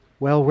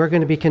Well, we're going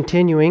to be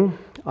continuing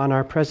on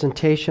our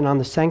presentation on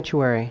the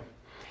sanctuary.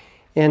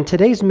 In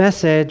today's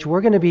message,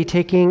 we're going to be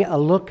taking a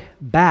look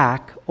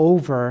back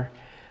over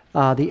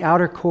the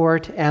outer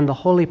court and the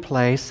holy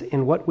place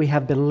in what we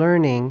have been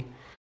learning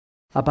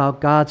about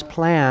God's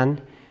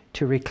plan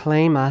to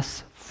reclaim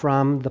us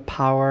from the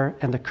power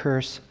and the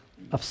curse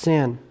of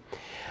sin.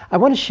 I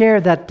want to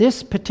share that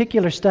this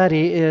particular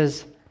study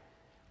is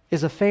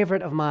a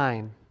favorite of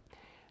mine.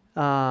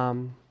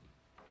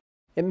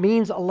 It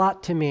means a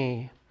lot to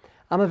me.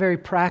 I'm a very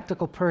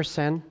practical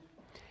person,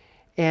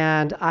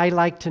 and I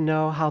like to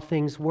know how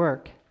things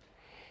work.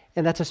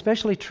 And that's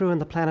especially true in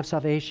the plan of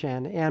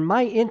salvation. And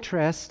my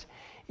interest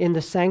in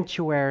the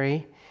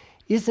sanctuary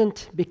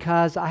isn't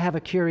because I have a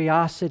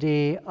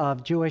curiosity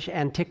of Jewish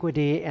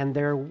antiquity and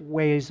their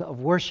ways of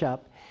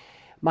worship.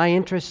 My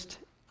interest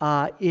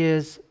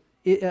is,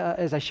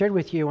 as I shared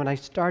with you when I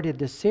started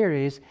this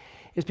series,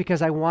 is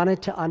because I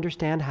wanted to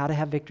understand how to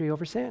have victory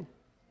over sin.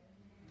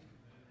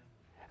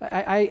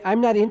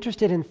 I'm not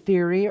interested in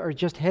theory or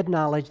just head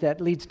knowledge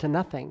that leads to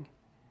nothing.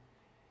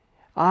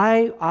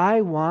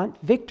 I want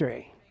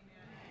victory.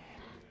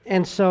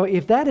 And so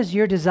if that is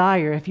your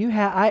desire, if you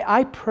have,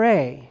 I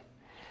pray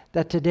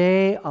that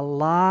today a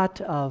lot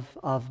of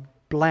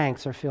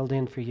blanks are filled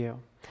in for you.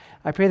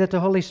 I pray that the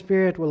Holy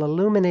Spirit will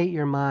illuminate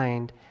your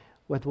mind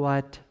with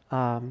what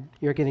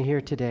you're going to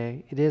hear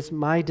today. It is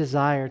my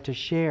desire to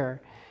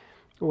share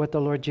what the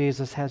Lord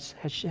Jesus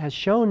has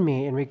shown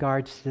me in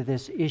regards to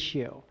this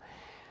issue,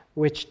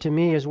 which to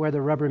me is where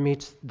the rubber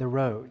meets the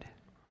road.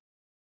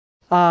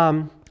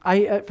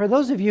 For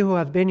those of you who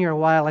have been here a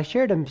while, I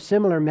shared a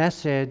similar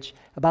message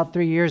about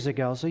 3 years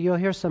ago, so you'll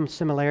hear some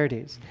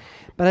similarities.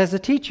 But as a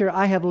teacher,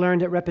 I have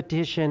learned that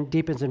repetition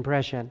deepens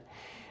impression.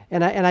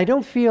 And I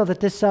don't feel that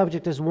this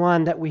subject is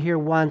one that we hear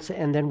once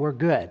and then we're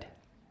good.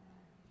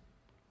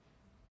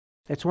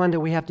 It's one that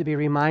we have to be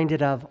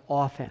reminded of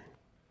often.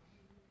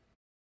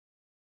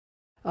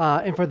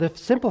 And for the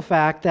simple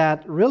fact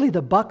that really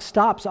the buck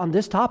stops on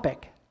this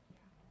topic.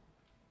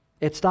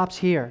 It stops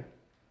here.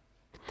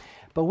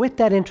 But with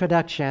that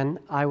introduction,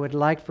 I would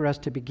like for us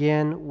to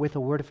begin with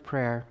a word of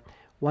prayer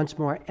once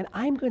more. And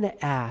I'm going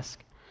to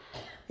ask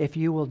if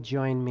you will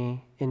join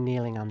me in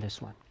kneeling on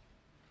this one.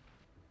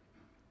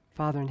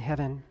 Father in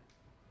heaven,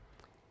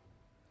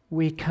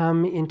 we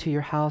come into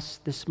your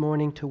house this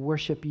morning to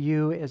worship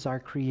you as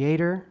our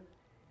Creator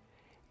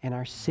and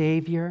our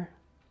Savior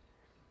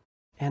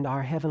and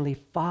our Heavenly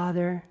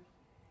Father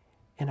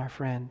and our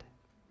friend.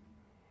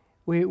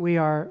 We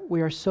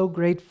are so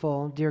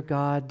grateful, dear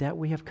God, that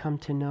we have come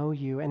to know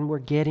you and we're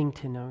getting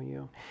to know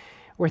you.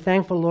 We're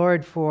thankful,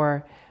 Lord,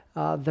 for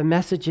the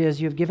messages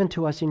you've given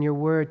to us in your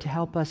word to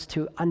help us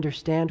to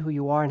understand who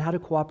you are and how to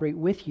cooperate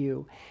with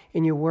you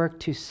in your work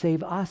to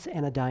save us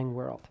and a dying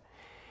world.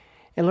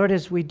 And Lord,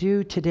 as we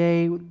do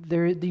today,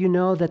 you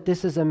know that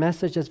this is a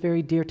message that's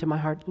very dear to my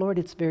heart. Lord,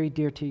 it's very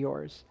dear to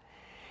yours.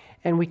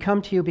 And we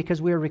come to you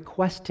because we are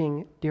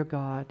requesting, dear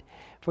God,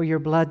 for your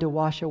blood to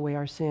wash away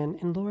our sin.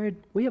 And Lord,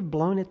 we have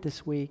blown it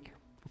this week.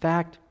 In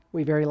fact,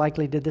 we very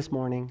likely did this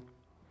morning.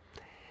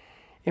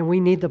 And we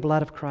need the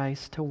blood of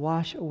Christ to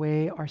wash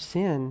away our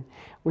sin.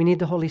 We need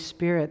the Holy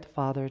Spirit,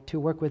 Father, to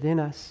work within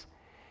us,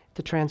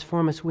 to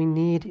transform us. We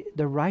need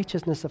the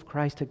righteousness of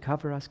Christ to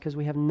cover us because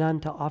we have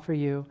none to offer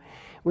you.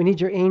 We need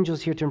your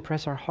angels here to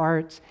impress our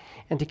hearts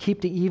and to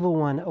keep the evil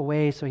one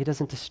away so he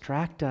doesn't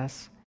distract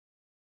us.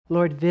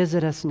 Lord,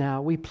 visit us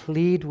now. We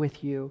plead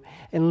with you.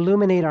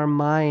 Illuminate our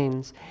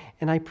minds.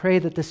 And I pray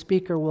that the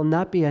speaker will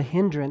not be a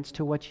hindrance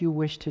to what you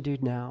wish to do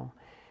now.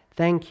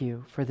 Thank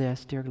you for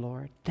this, dear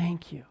Lord.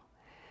 Thank you.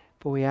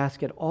 For we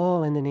ask it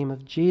all in the name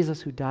of Jesus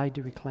who died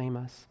to reclaim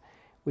us.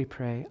 We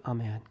pray,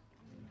 amen.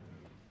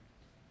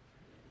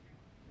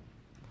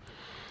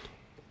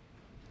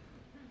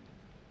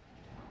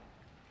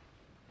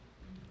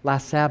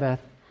 Last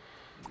Sabbath,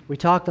 we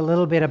talked a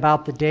little bit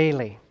about the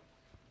daily.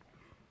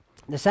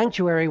 The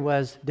sanctuary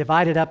was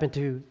divided up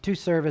into two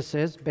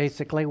services,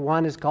 basically.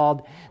 One is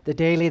called the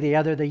daily, the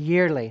other the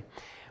yearly.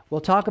 We'll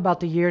talk about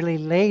the yearly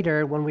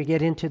later when we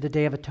get into the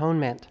Day of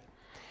Atonement.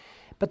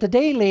 But the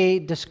daily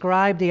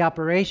described the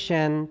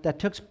operation that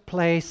took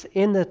place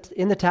in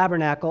the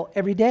tabernacle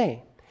every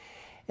day.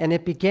 And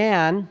it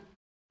began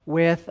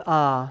with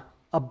a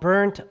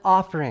burnt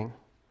offering.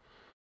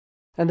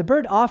 And the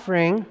burnt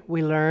offering,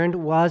 we learned,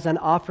 was an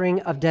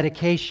offering of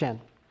dedication.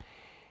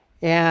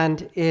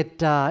 And it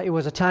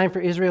was a time for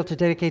Israel to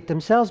dedicate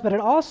themselves, but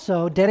it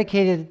also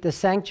dedicated the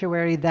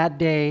sanctuary that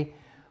day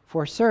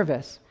for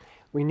service.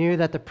 We knew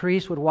that the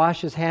priest would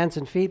wash his hands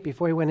and feet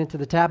before he went into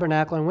the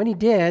tabernacle, and when he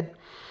did,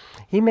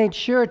 he made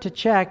sure to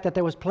check that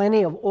there was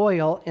plenty of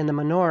oil in the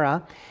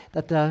menorah,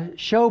 that the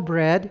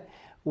showbread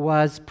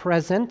was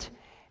present,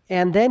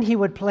 and then he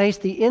would place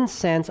the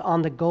incense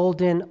on the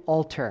golden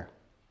altar.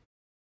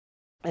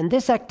 And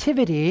this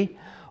activity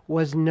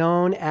was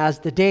known as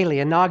the daily,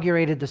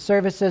 inaugurated the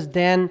services.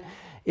 Then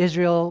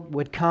Israel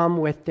would come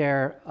with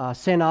their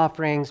sin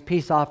offerings,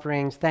 peace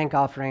offerings, thank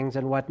offerings,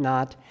 and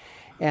whatnot.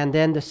 And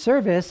then the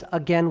service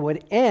again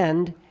would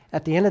end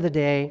at the end of the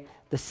day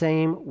the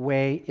same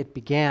way it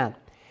began.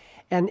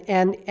 And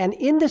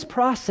in this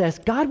process,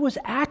 God was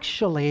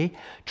actually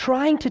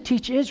trying to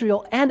teach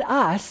Israel and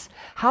us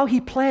how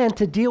He planned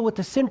to deal with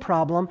the sin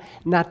problem,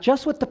 not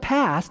just with the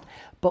past,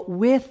 but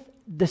with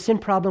the sin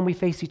problem we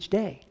face each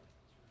day.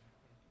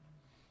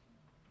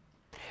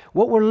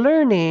 What we're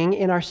learning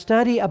in our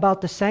study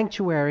about the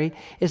sanctuary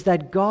is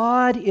that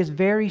God is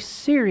very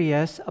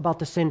serious about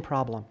the sin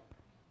problem.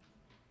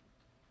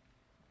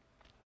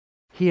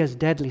 He is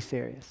deadly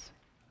serious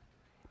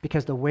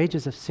because the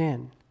wages of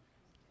sin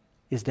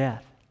is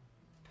death.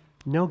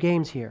 No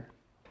games here.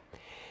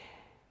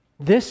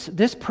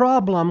 This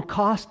problem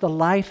cost the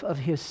life of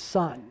His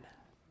Son.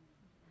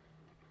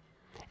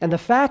 And the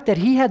fact that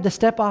He had to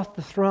step off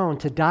the throne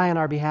to die on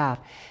our behalf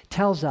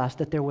tells us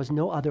that there was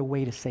no other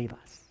way to save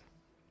us.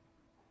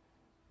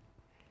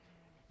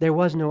 There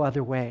was no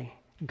other way.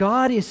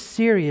 God is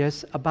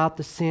serious about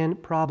the sin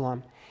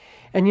problem.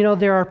 And you know,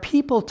 there are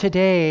people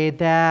today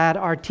that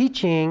are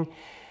teaching,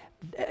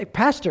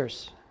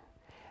 pastors,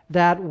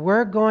 that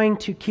we're going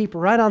to keep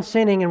right on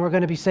sinning and we're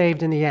going to be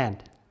saved in the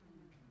end.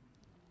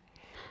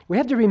 We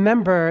have to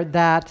remember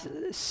that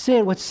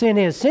what sin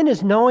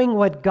is knowing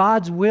what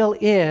God's will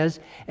is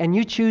and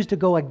you choose to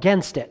go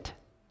against it.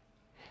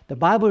 The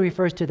Bible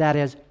refers to that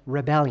as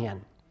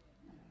rebellion.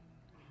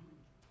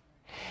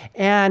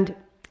 And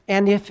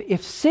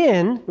if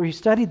sin, we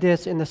studied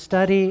this in the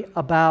study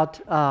about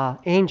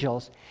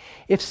angels,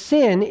 if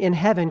sin in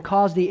heaven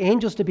caused the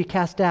angels to be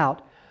cast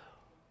out,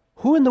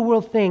 who in the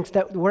world thinks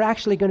that we're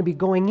actually going to be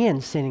going in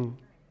sinning?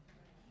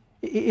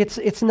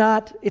 It's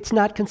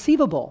not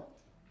conceivable.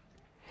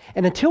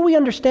 And until we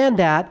understand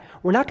that,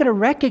 we're not going to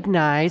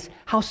recognize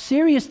how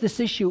serious this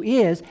issue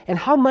is and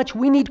how much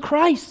we need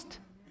Christ.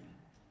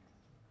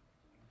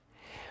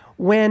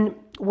 When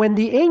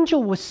the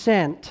angel was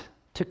sent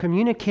to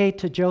communicate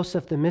to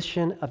Joseph the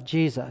mission of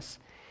Jesus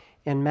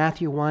in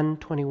Matthew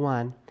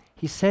 1:21,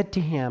 he said to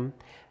him,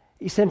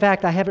 he said, in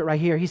fact, I have it right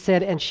here. He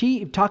said, and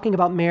she, talking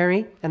about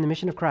Mary and the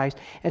mission of Christ,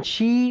 and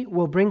she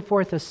will bring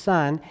forth a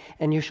son,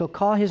 and you shall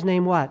call his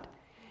name what?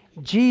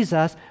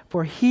 Jesus,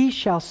 for he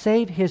shall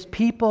save his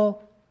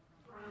people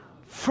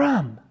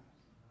from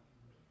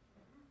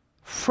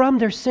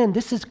their sin.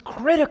 This is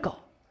critical.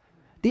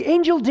 The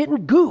angel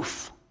didn't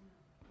goof.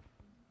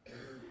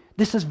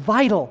 This is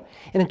vital.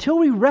 And until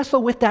we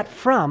wrestle with that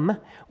from,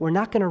 we're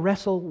not going to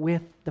wrestle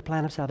with the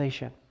plan of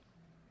salvation.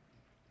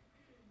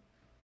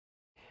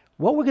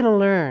 What we're going to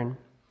learn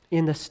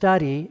in the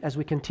study as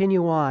we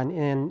continue on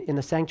in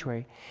the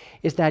sanctuary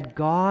is that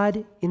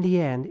God, in the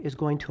end, is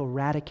going to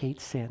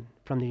eradicate sin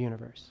from the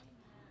universe.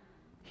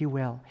 He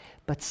will.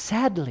 But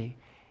sadly,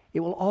 it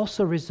will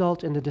also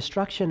result in the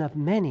destruction of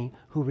many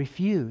who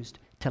refused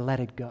to let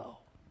it go.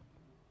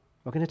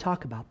 We're going to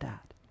talk about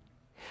that.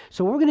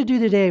 So what we're going to do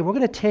today, we're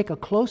going to take a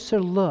closer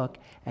look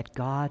at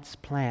God's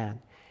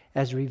plan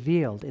as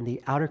revealed in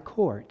the outer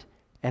court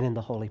and in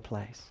the holy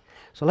place.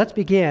 So let's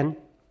begin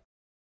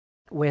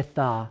with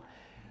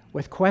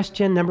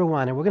question number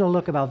 1, and we're going to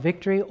look about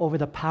victory over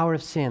the power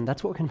of sin.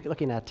 That's what we're going to be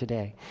looking at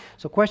today.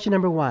 So question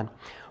number 1,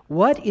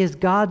 what is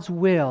God's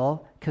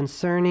will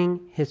concerning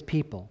His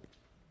people?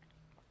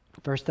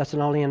 1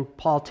 Thessalonians,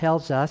 Paul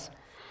tells us,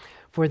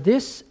 for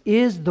this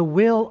is the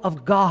will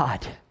of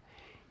God,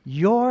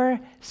 your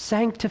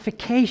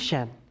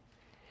sanctification,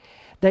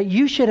 that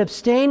you should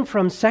abstain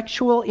from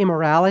sexual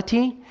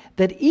immorality,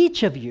 that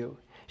each of you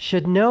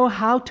should know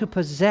how to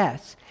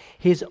possess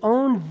his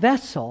own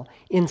vessel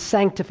in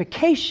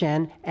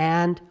sanctification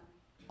and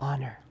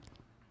honor.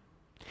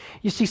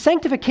 You see,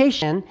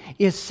 sanctification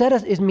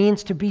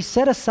means to be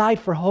set aside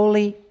for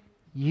holy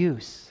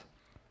use.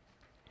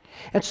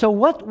 And so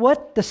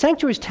what the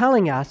sanctuary is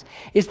telling us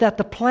is that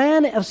the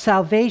plan of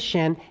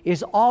salvation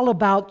is all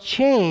about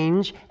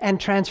change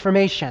and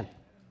transformation.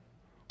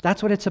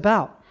 That's what it's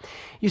about.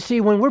 You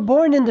see, when we're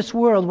born in this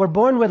world, we're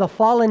born with a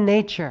fallen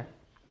nature.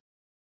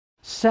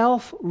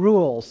 Self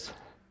rules.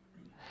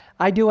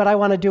 I do what I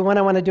want to do, when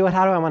I want to do it,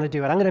 how do I want to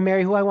do it. I'm going to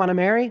marry who I want to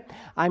marry.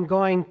 I'm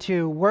going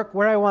to work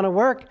where I want to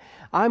work.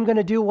 I'm going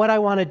to do what I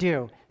want to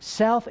do.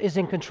 Self is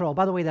in control.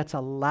 By the way, that's a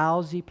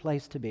lousy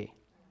place to be.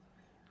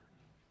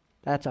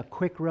 That's a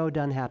quick road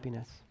to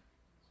unhappiness.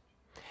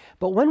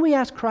 But when we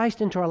ask Christ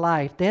into our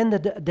life,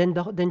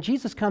 then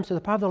Jesus comes to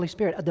the power of the Holy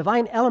Spirit. A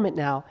divine element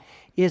now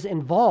is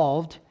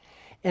involved,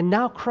 and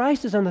now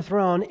Christ is on the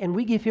throne, and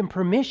we give Him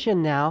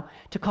permission now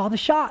to call the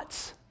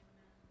shots.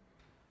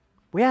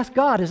 We ask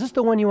God, is this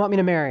the one you want me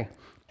to marry?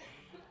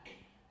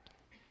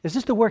 Is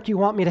this the work you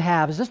want me to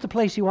have? Is this the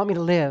place you want me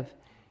to live?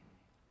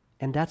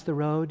 And that's the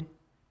road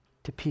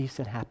to peace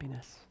and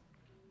happiness,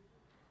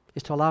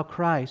 is to allow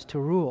Christ to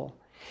rule.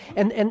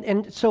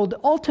 And so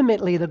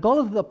ultimately, the goal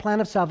of the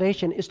plan of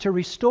salvation is to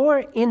restore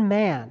in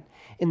man,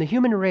 in the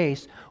human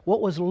race,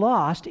 what was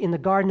lost in the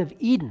Garden of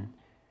Eden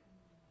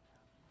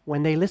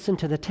when they listened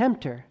to the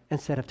tempter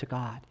instead of to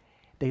God.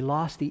 They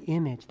lost the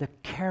image. The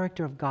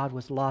character of God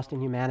was lost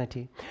in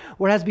humanity.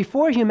 Whereas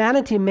before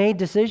humanity made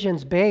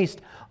decisions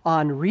based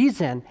on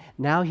reason,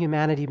 now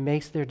humanity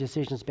makes their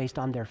decisions based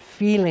on their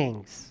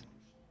feelings.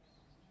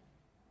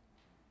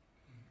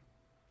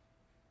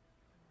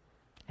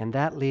 and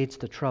that leads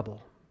to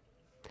trouble.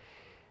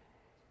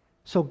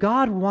 So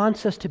God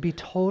wants us to be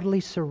totally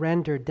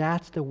surrendered.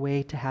 That's the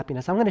way to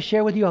happiness. I'm going to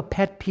share with you a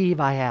pet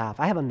peeve I have.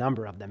 I have a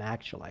number of them,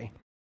 actually.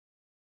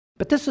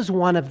 But this is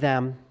one of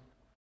them.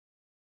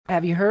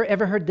 Have you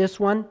ever heard this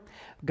one?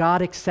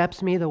 God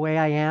accepts me the way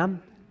I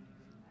am?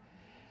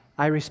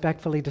 I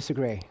respectfully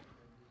disagree.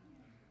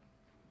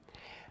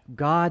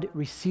 God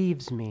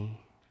receives me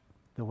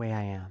the way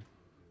I am,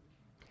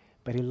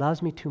 but He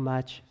loves me too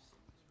much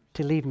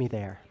to leave me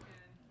there.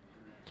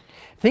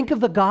 Think of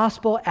the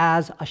gospel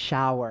as a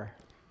shower.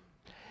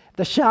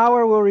 The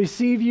shower will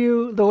receive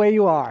you the way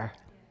you are.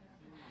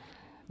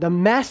 The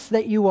mess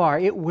that you are,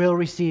 it will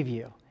receive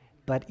you,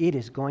 but it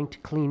is going to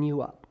clean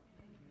you up.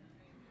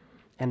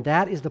 And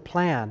that is the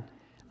plan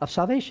of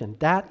salvation.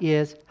 That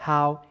is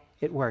how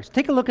it works.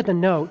 Take a look at the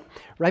note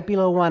right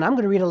below 1. I'm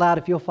going to read aloud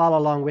if you'll follow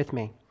along with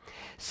me.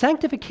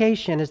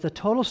 Sanctification is the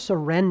total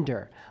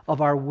surrender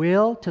of our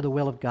will to the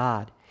will of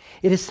God.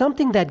 It is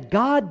something that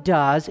God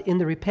does in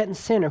the repentant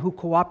sinner who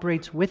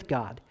cooperates with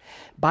God.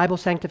 Bible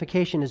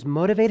sanctification is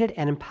motivated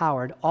and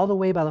empowered all the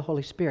way by the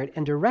Holy Spirit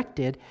and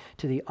directed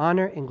to the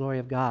honor and glory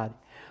of God.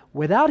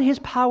 Without His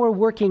power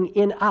working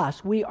in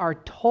us, we are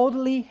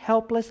totally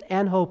helpless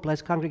and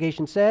hopeless.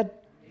 Congregation said?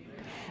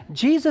 Amen.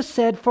 Jesus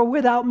said, "For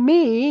without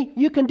me,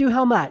 you can do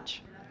how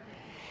much?"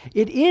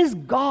 It is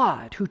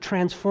God who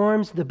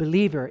transforms the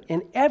believer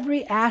in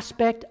every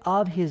aspect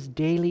of his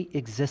daily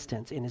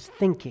existence, in his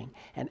thinking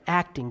and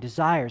acting,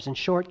 desires, in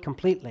short,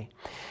 completely.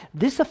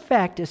 This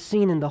effect is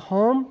seen in the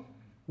home,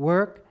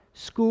 work,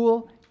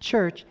 school,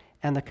 church,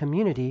 and the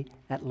community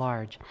at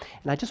large.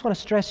 And I just want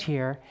to stress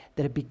here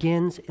that it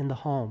begins in the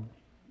home.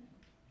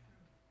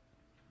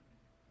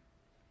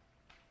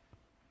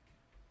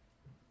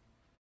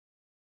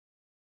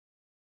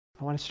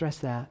 I want to stress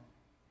that.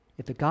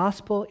 If the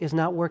gospel is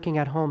not working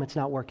at home, it's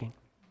not working.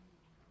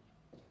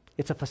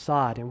 It's a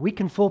facade. And we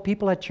can fool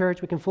people at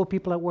church, we can fool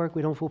people at work,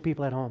 we don't fool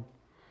people at home.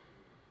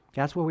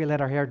 That's where we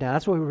let our hair down.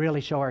 That's where we really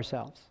show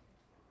ourselves.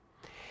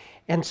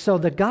 And so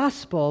the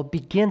gospel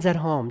begins at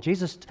home.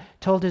 Jesus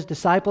told His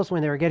disciples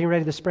when they were getting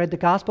ready to spread the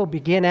gospel,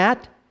 begin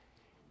at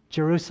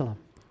Jerusalem.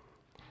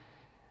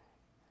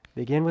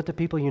 Begin with the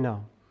people you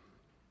know.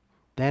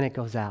 Then it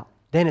goes out.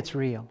 Then it's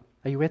real.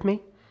 Are you with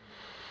me?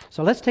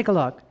 So let's take a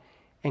look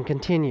and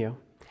continue.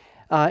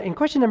 In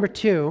question number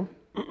 2,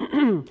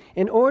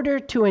 in order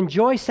to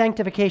enjoy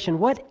sanctification,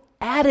 what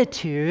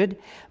attitude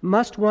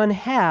must one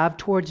have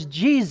towards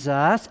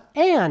Jesus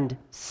and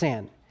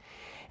sin?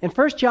 In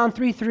 1 John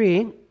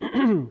 3:3,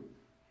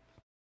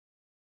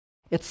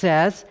 it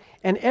says,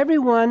 "And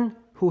everyone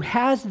who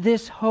has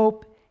this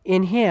hope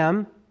in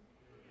Him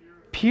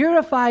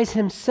purifies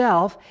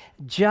himself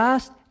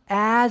just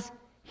as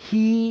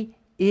He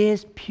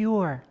is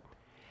pure."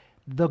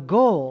 The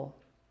goal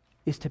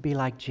is to be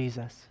like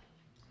Jesus.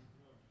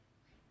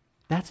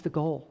 That's the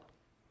goal,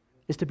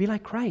 is to be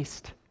like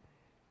Christ.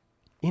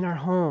 In our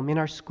home, in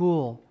our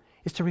school,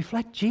 is to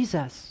reflect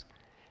Jesus.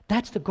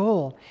 That's the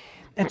goal.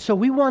 And so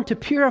we want to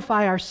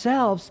purify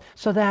ourselves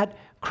so that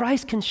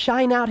Christ can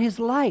shine out His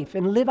life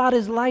and live out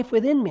His life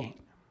within me.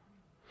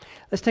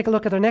 Let's take a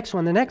look at the next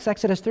one. The next,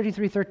 Exodus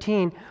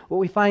 33:13, what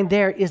we find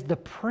there is the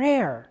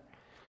prayer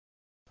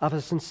of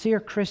a sincere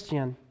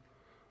Christian.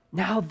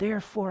 "Now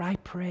therefore I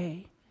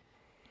pray,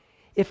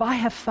 if I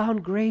have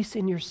found grace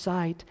in your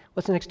sight,"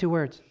 what's the next 2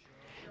 words?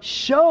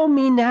 "Show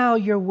me now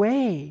your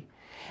way,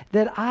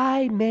 that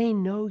I may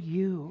know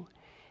you,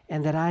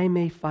 and that I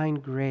may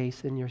find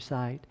grace in your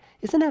sight."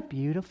 Isn't that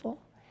beautiful?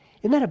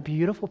 Isn't that a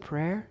beautiful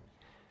prayer?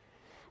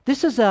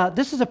 This is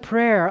a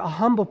prayer, a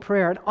humble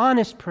prayer, an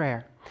honest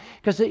prayer.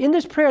 Because in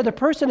this prayer, the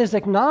person is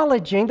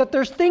acknowledging that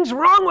there's things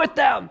wrong with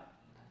them.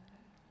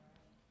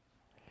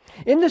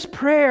 In this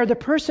prayer, the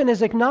person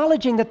is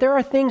acknowledging that there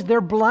are things they're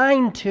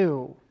blind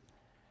to.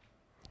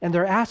 And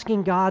they're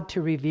asking God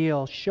to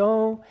reveal,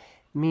 "Show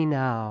me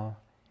now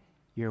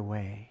your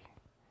way."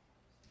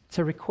 It's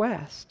a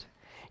request.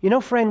 You know,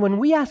 friend, when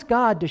we ask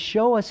God to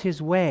show us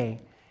His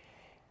way,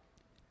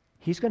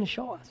 He's going to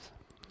show us.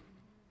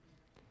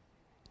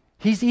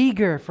 He's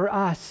eager for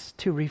us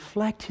to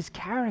reflect His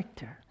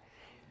character.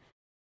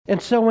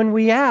 And so when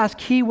we ask,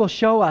 He will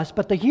show us.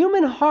 But the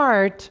human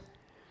heart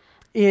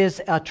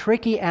is a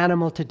tricky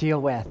animal to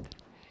deal with.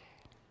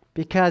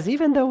 Because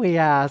even though we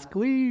ask,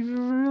 we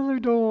really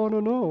don't want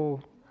to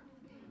know.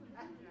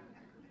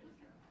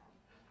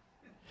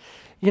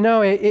 You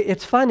know,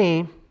 it's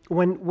funny,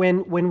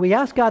 when we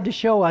ask God to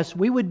show us,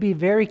 we would be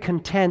very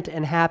content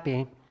and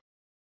happy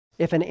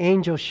if an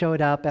angel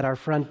showed up at our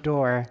front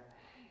door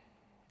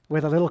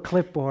with a little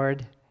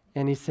clipboard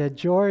and he said,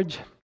 "George,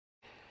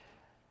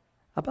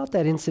 about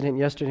that incident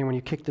yesterday when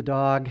you kicked the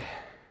dog,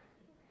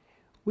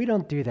 we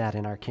don't do that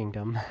in our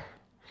kingdom."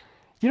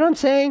 You know what I'm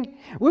saying?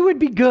 We would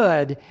be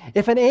good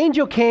if an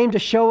angel came to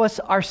show us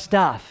our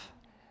stuff.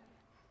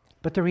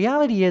 But the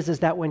reality is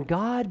that when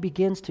God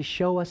begins to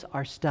show us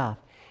our stuff,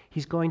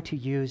 He's going to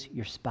use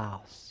your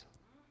spouse.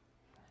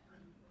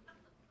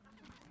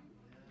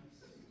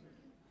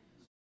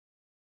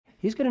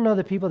 He's going to know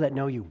the people that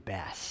know you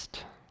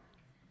best.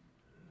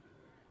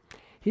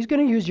 He's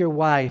going to use your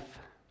wife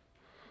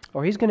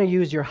or he's going to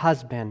use your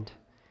husband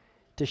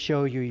to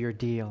show you your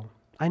deal.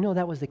 I know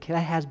that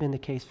has been the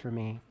case for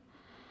me.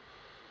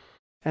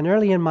 And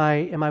early in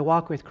my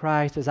walk with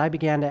Christ, as I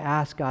began to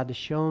ask God to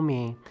show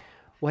me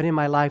what in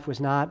my life was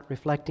not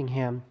reflecting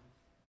Him,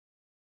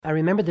 I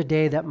remember the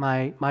day that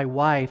my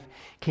wife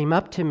came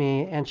up to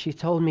me and she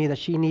told me that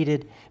she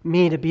needed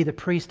me to be the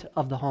priest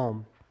of the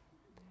home.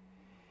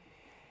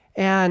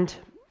 And,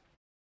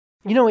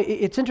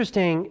 it's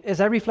interesting.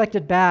 As I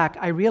reflected back,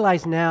 I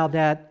realize now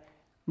that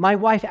my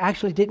wife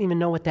actually didn't even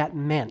know what that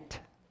meant.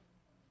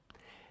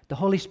 The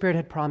Holy Spirit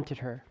had prompted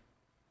her.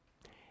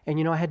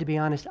 And I had to be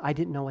honest, I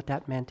didn't know what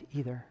that meant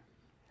either.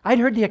 I'd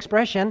heard the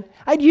expression,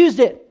 I'd used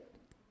it,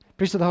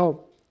 priest of the home.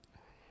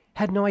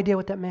 Had no idea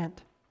what that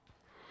meant.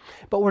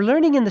 But we're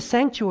learning in the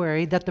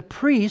sanctuary that the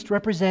priest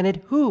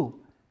represented who?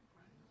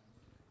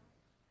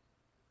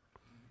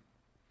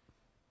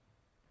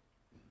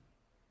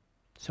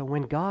 So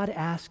when God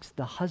asks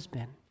the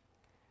husband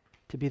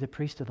to be the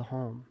priest of the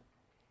home,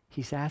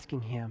 He's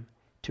asking him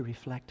to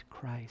reflect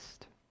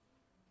Christ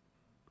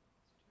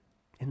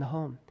in the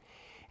home.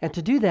 And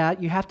to do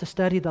that, you have to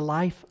study the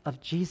life of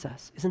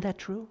Jesus. Isn't that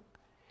true?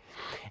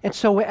 And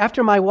so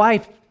after my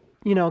wife,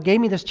 gave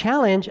me this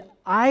challenge,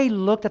 I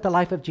looked at the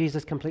life of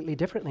Jesus completely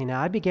differently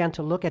now. I began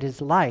to look at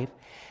His life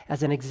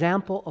as an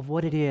example of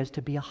what it is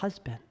to be a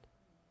husband.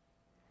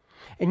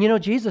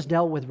 And Jesus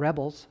dealt with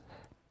rebels,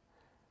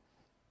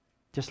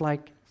 just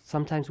like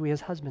sometimes we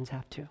as husbands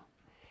have to.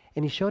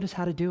 And He showed us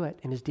how to do it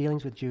in His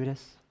dealings with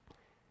Judas.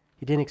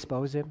 He didn't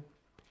expose him.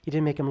 He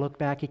didn't make him look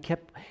back. He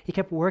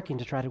kept working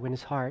to try to win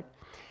his heart.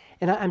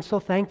 And I'm so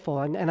thankful,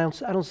 and I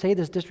don't say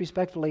this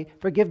disrespectfully.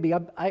 Forgive me,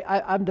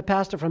 I'm the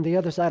pastor from the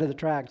other side of the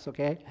tracks,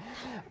 okay?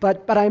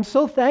 But I'm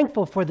so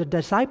thankful for the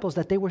disciples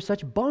that they were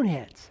such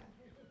boneheads.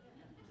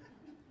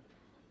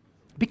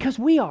 Because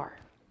we are.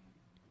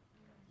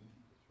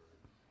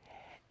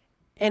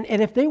 And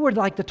if they were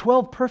like the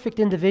 12 perfect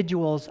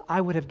individuals,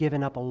 I would have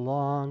given up a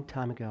long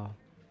time ago.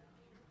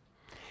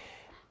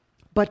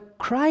 But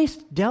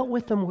Christ dealt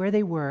with them where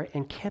they were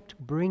and kept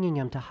bringing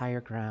them to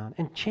higher ground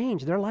and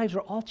changed. Their lives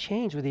were all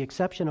changed with the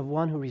exception of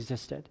one who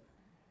resisted.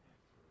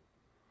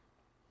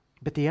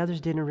 But the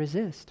others didn't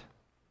resist.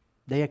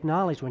 They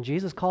acknowledged when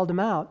Jesus called them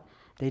out,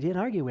 they didn't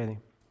argue with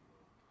Him.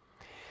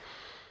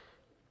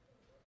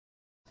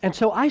 And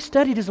so I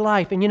studied His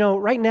life.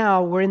 And right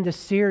now we're in this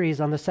series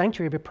on the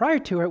sanctuary, but prior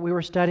to it, we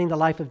were studying the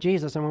life of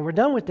Jesus. And when we're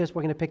done with this,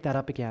 we're going to pick that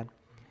up again.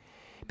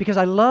 Because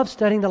I love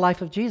studying the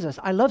life of Jesus.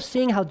 I love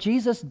seeing how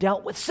Jesus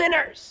dealt with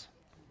sinners.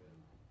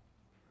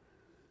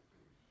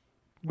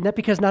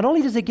 Because not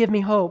only does it give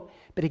me hope,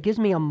 but it gives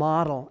me a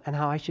model on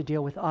how I should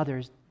deal with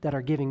others that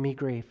are giving me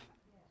grief.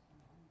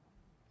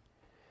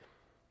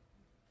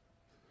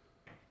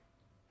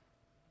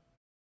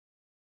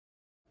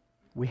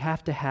 We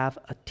have to have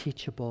a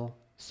teachable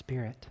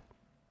spirit.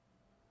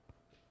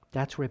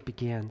 That's where it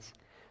begins.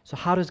 So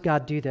how does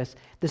God do this?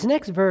 This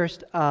next verse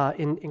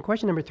in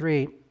question number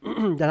 3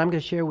 that I'm going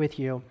to share with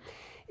you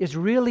is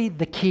really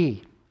the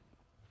key.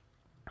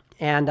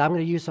 And I'm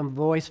going to use some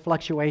voice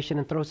fluctuation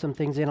and throw some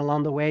things in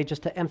along the way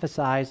just to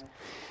emphasize.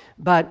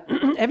 But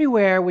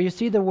everywhere where you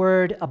see the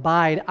word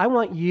abide, I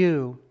want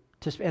you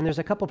to, and there's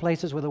a couple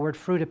places where the word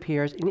fruit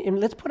appears. And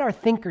let's put our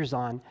thinkers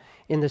on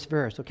in this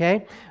verse,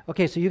 okay?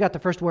 Okay, so you got the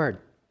first word.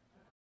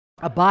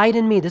 Abide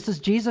in me. This is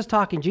Jesus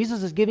talking.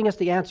 Jesus is giving us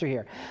the answer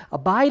here.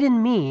 Abide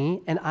in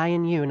me and I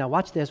in you. Now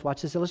watch this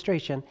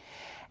illustration.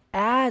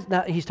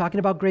 Now he's talking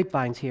about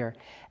grapevines here.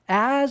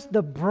 As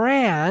the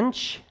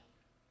branch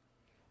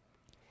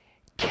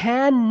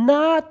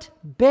cannot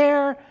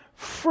bear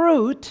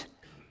fruit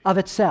of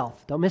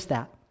itself. Don't miss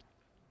that.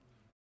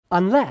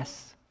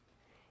 Unless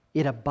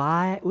it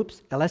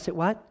unless it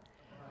what?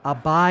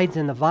 Abides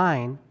in the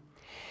vine.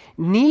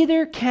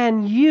 Neither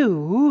can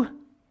you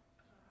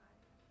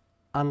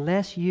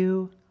unless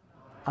you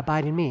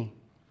abide in me.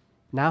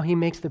 Now he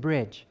makes the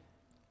bridge.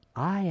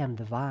 I am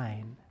the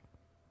vine.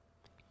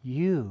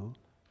 You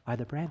are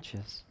the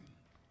branches.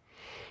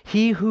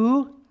 He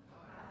who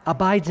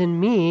abides in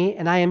me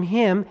and I am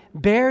him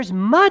bears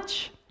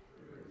much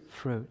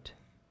fruit.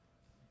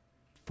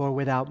 For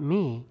without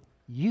me,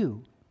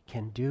 you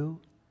can do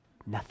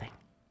nothing.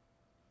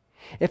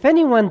 If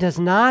anyone does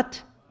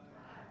not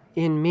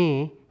in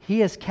me,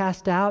 he is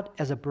cast out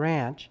as a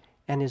branch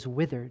and is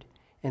withered.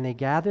 And they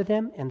gather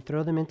them and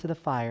throw them into the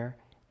fire,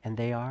 and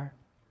they are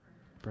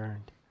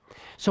burned.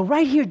 So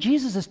right here,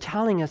 Jesus is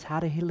telling us how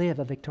to live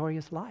a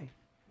victorious life.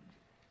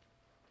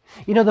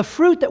 The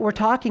fruit that we're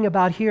talking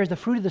about here is the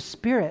fruit of the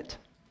Spirit.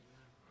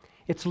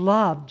 It's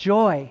love,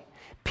 joy,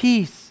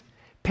 peace,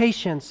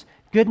 patience,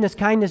 goodness,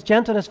 kindness,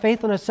 gentleness,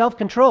 faithfulness,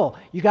 self-control.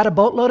 You got a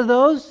boatload of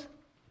those?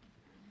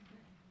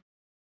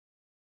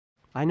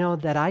 I know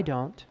that I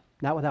don't,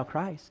 not without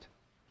Christ.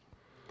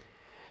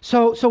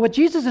 So what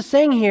Jesus is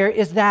saying here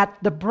is that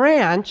the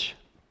branch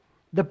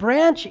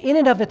in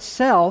and of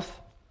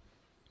itself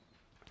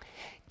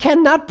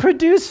cannot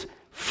produce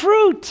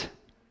fruit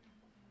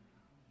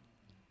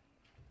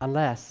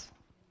unless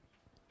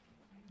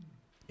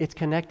It's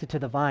connected to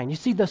the vine. You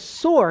see, the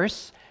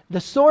source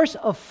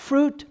of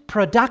fruit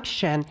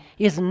production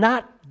is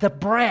not the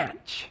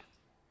branch.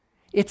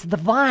 It's the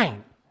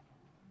vine.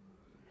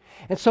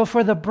 And so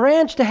for the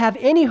branch to have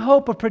any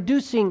hope of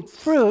producing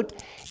fruit,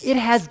 it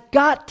has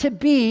got to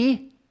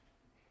be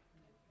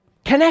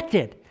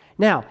connected.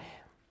 Now,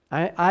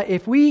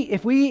 if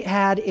we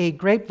had a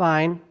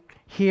grapevine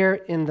here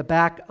in the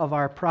back of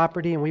our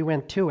property and we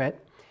went to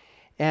it,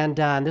 and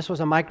this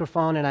was a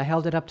microphone and I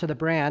held it up to the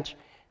branch,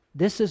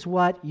 this is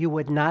what you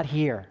would not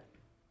hear.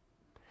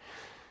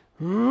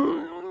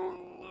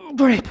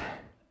 Grape.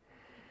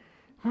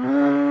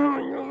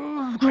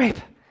 Grape.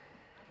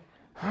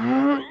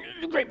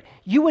 Grape.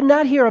 You would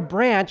not hear a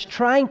branch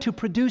trying to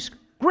produce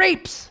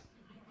grapes.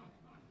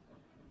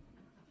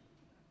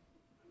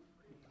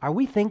 Are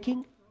we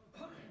thinking?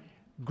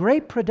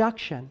 Grape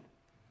production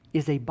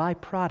is a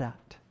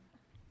byproduct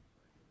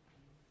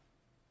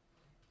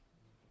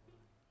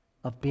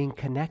of being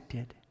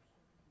connected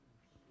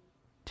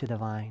to the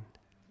vine.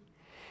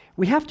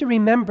 We have to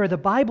remember the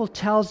Bible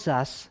tells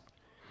us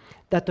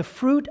that the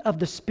fruit of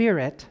the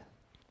Spirit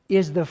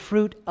is the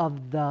fruit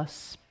of the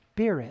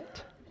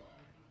Spirit.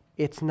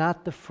 It's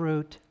not the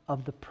fruit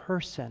of the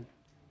person.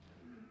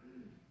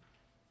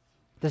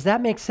 Does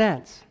that make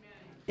sense?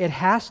 It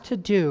has to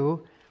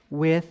do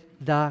with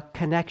the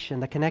connection.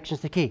 The connection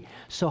is the key.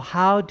 So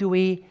how do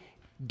we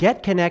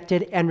get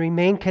connected and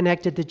remain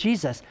connected to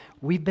Jesus?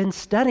 We've been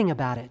studying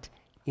about it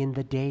in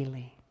the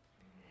daily.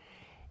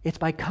 It's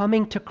by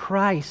coming to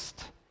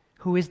Christ,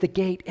 who is the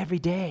gate, every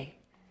day.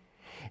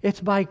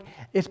 It's by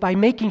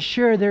making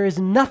sure there is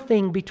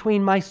nothing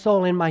between my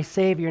soul and my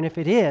Savior, and if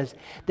it is,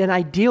 then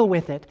I deal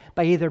with it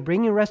by either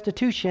bringing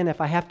restitution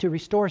if I have to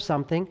restore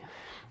something,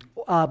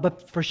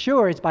 but for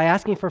sure it's by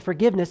asking for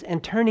forgiveness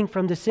and turning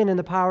from the sin and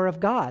the power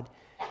of God.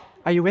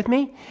 Are you with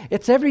me?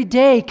 It's every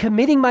day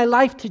committing my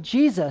life to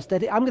Jesus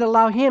that I'm going to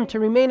allow Him to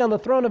remain on the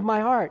throne of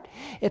my heart.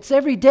 It's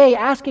every day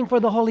asking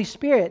for the Holy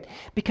Spirit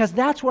because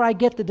that's where I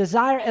get the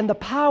desire and the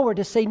power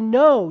to say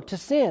no to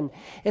sin.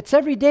 It's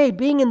every day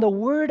being in the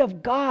Word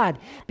of God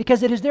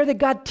because it is there that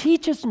God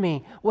teaches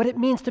me what it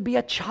means to be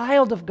a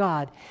child of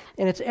God.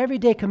 And it's every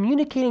day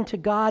communicating to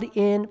God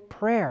in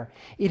prayer.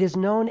 It is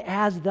known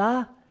as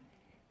the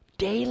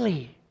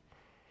daily.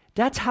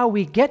 That's how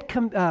we get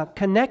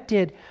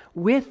connected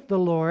with the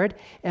Lord,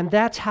 and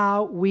that's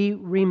how we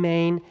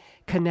remain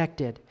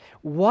connected.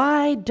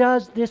 Why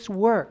does this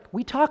work?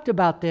 We talked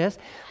about this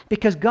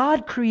because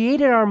God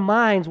created our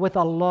minds with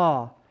a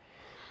law.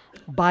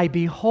 By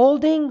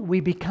beholding, we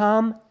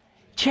become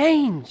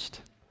changed.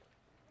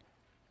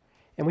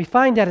 And we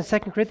find that in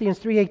 2 Corinthians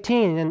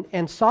 3:18,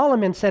 and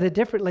Solomon said it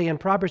differently in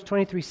Proverbs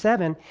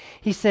 23:7.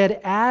 He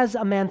said, as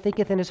a man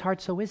thinketh in his heart,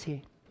 so is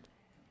he.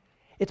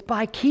 It's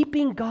by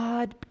keeping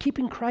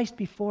Christ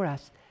before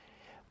us,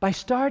 by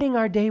starting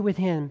our day with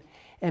Him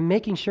and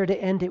making sure to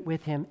end it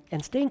with Him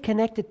and staying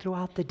connected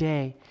throughout the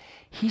day.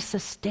 He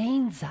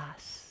sustains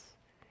us.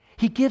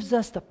 He gives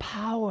us the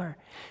power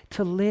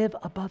to live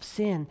above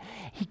sin.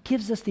 He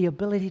gives us the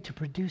ability to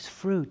produce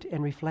fruit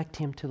and reflect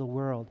Him to the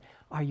world.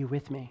 Are you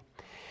with me?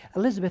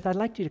 Elizabeth, I'd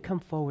like you to come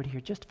forward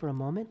here just for a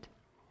moment,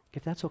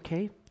 if that's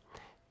okay.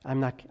 I'm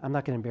not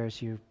going to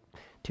embarrass you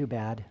too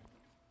bad.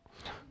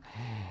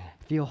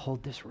 If you'll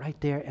hold this right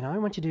there, and all I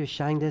want you to do is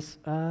shine this.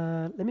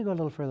 Let me go a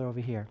little further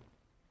over here.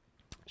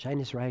 Shine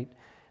this right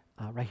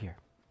here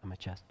on my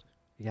chest.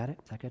 You got it?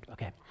 Is that good?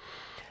 Okay.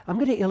 I'm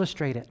going to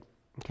illustrate it,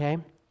 okay?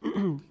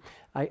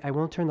 I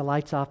won't turn the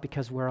lights off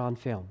because we're on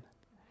film.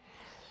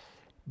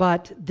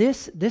 But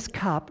this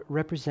cup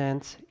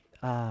represents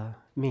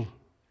me,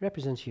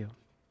 represents you.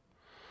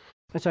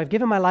 And so I've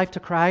given my life to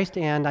Christ,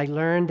 and I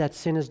learned that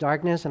sin is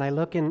darkness, and I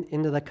look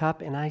into the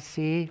cup, and I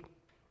see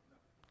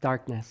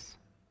darkness.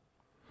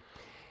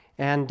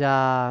 And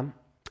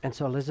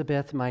so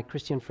Elizabeth, my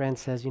Christian friend,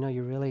 says,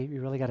 you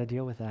really got to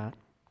deal with that.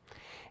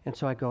 And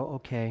so I go,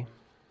 okay.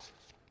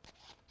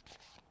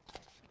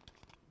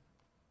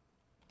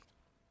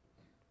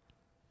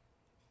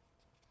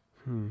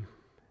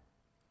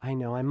 I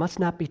know, I must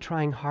not be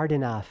trying hard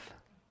enough.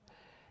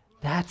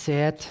 That's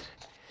it.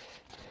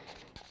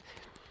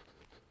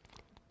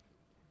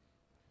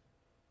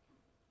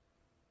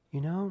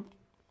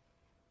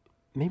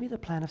 Maybe the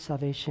plan of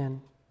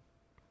salvation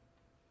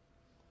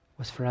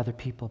was for other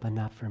people, but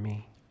not for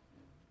me.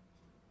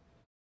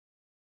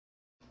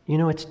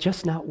 It's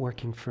just not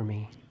working for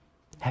me.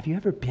 Have you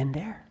ever been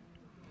there?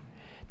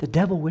 The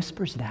devil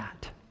whispers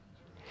that.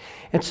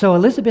 And so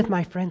Elizabeth,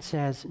 my friend,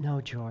 says, no,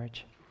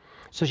 George.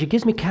 So she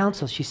gives me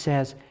counsel. She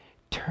says,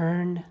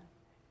 turn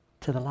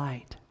to the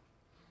light.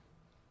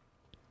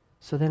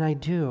 So then I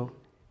do.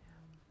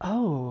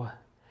 Oh,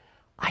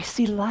 I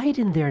see light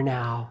in there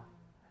now.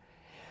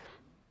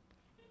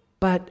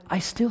 But I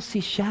still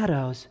see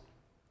shadows.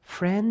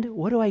 Friend,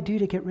 what do I do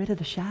to get rid of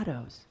the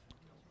shadows?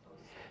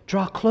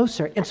 Draw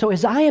closer. And so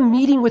as I am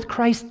meeting with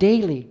Christ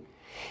daily,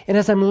 And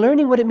as I'm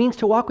learning what it means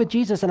to walk with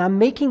Jesus and I'm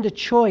making the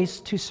choice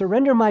to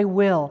surrender my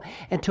will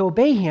and to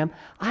obey Him,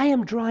 I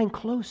am drawing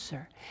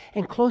closer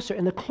and closer.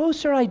 And the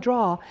closer I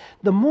draw,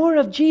 the more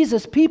of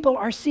Jesus people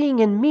are seeing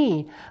in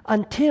me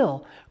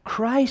until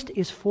Christ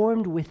is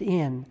formed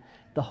within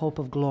the hope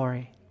of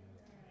glory.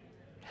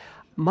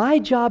 My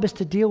job is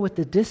to deal with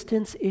the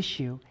distance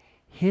issue.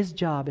 His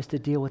job is to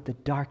deal with the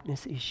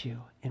darkness issue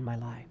in my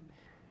life.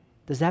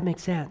 Does that make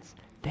sense?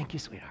 Thank you,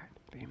 sweetheart,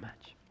 very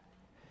much.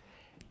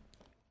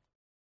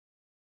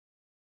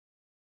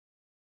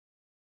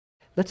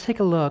 Let's take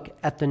a look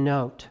at the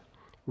note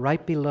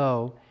right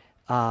below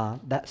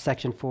that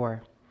section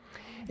 4.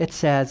 It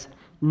says,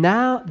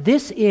 now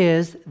this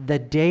is the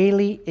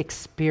daily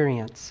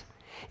experience.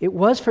 It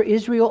was for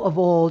Israel of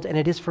old, and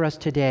it is for us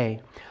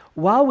today.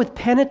 While with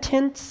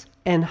penitence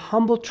and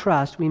humble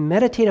trust we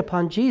meditate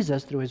upon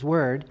Jesus through His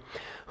Word,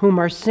 whom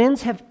our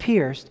sins have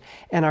pierced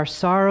and our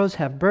sorrows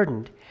have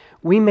burdened,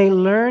 we may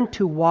learn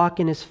to walk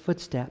in His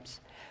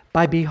footsteps.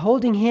 By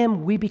beholding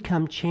Him, we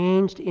become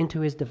changed into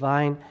His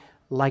divine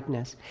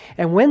likeness.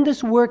 And when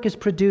this work is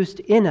produced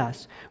in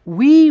us,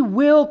 we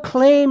will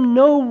claim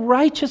no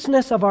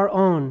righteousness of our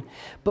own,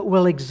 but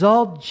will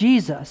exalt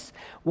Jesus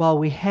while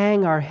we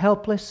hang our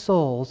helpless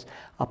souls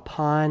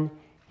upon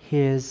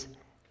His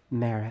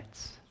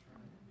merits.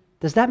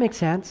 Does that make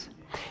sense?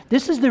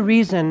 This is the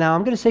reason. Now,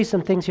 I'm going to say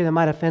some things here that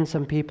might offend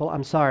some people.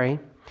 I'm sorry,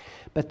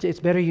 but it's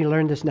better you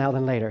learn this now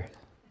than later.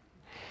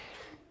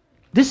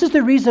 This is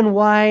the reason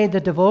why the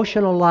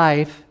devotional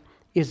life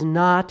is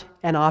not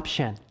an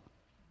option.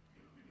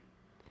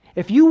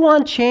 If you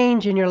want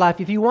change in your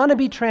life, if you want to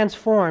be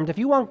transformed, if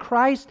you want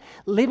Christ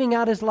living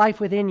out His life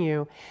within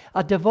you,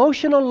 a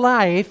devotional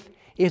life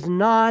is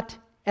not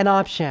an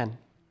option.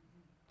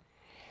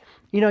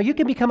 You know, you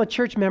can become a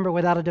church member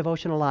without a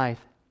devotional life.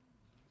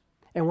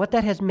 And what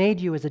that has made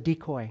you is a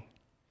decoy.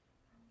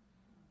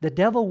 The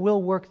devil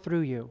will work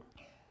through you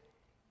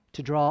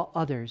to draw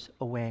others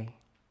away.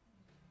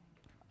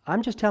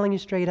 I'm just telling you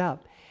straight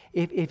up.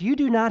 If you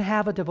do not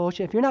have a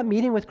devotion, if you're not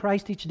meeting with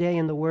Christ each day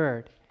in the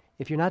Word,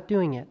 if you're not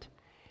doing it,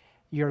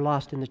 you're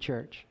lost in the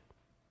church.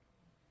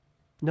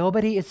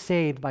 Nobody is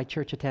saved by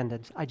church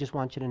attendance. I just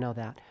want you to know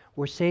that.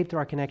 We're saved through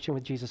our connection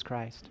with Jesus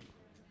Christ.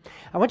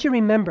 I want you to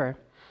remember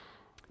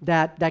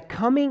that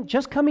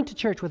just coming to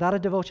church without a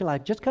devotional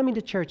life, just coming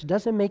to church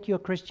doesn't make you a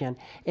Christian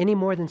any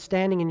more than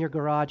standing in your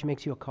garage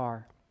makes you a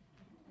car.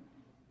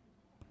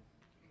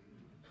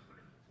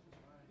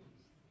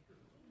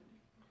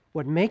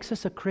 What makes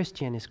us a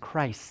Christian is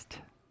Christ.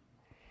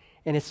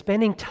 And it's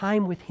spending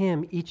time with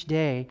Him each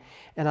day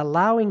and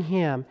allowing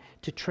Him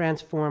to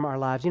transform our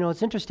lives. You know,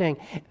 it's interesting,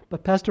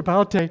 but Pastor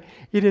Baute,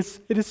 it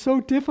is so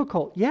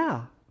difficult.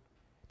 Yeah.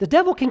 The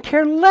devil can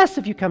care less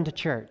if you come to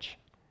church.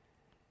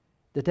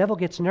 The devil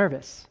gets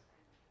nervous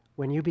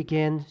when you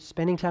begin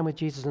spending time with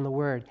Jesus in the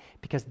Word,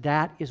 because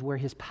that is where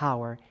his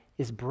power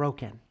is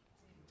broken.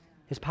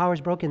 His power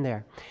is broken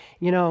there.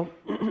 You know,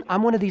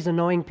 I'm one of these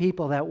annoying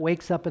people that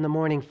wakes up in the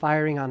morning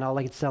firing on all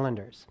 8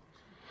 cylinders.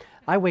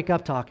 I wake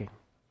up talking.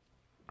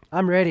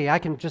 I'm ready. I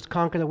can just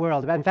conquer the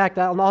world. In fact,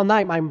 all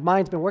night my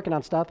mind's been working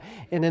on stuff,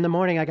 and in the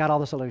morning I got all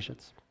the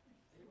solutions.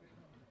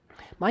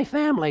 My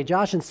family,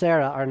 Josh and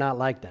Sarah, are not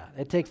like that.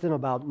 It takes them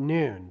about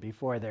noon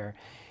before they're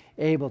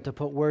able to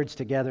put words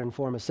together and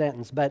form a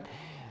sentence. But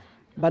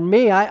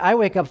me, I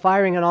wake up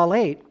firing on all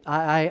 8.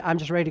 I'm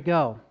just ready to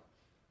go.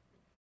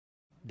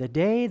 The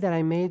day that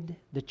I made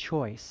the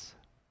choice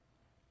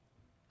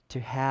to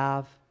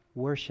have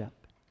worship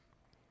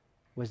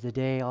was the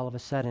day all of a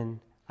sudden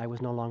I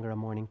was no longer a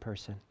morning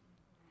person.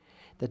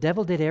 The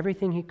devil did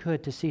everything he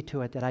could to see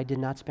to it that I did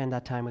not spend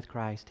that time with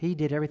Christ. He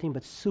did everything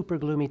but super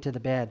glue me to the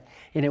bed,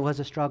 and it was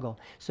a struggle.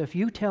 So if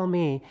you tell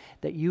me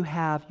that you're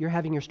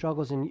having your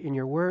struggles in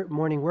your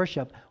morning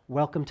worship,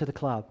 welcome to the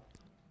club.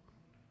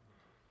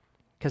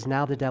 Because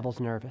now the devil's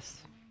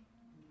nervous.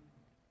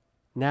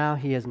 Now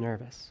he is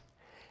nervous.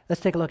 Let's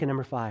take a look at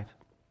number 5.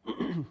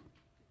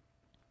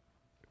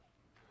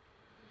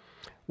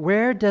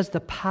 Where does the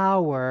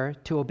power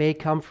to obey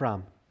come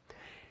from?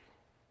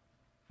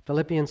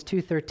 Philippians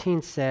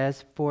 2:13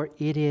 says, "For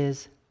it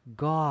is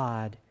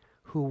God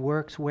who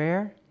works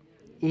where?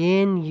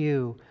 In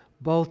you,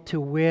 both to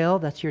will,"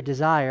 that's your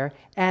desire,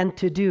 "and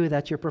to do,"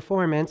 that's your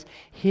performance,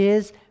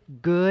 His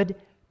good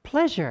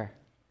pleasure.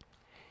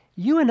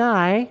 You and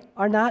I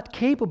are not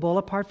capable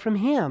apart from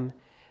Him,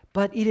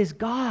 but it is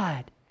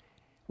God.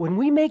 When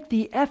we make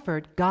the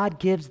effort, God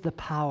gives the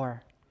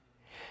power.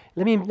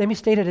 Let me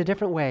state it a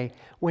different way.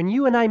 When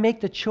you and I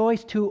make the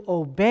choice to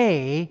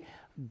obey,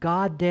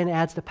 God then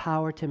adds the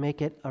power to make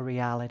it a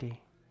reality.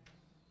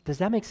 Does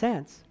that make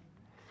sense?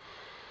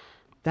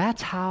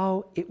 That's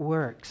how it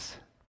works.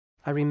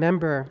 I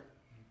remember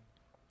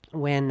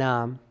when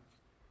I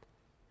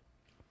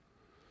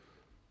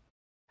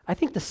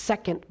think the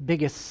second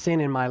biggest sin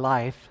in my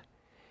life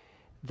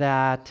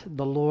that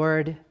the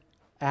Lord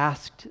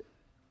asked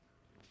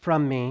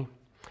from me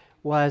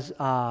was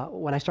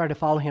when I started to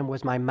follow Him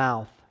was my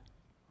mouth.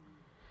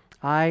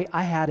 I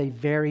had a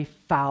very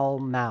foul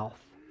mouth.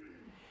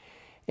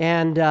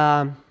 And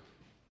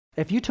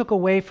If you took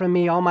away from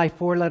me all my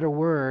four-letter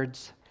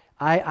words,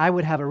 I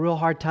would have a real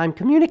hard time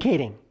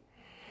communicating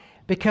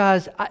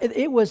because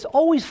it was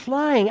always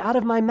flying out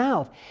of my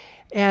mouth.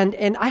 And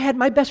I had,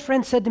 my best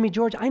friend said to me,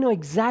 George, I know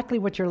exactly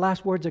what your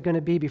last words are going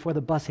to be before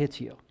the bus hits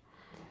you.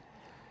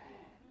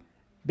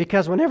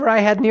 Because whenever I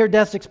had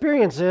near-death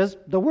experiences,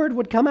 the word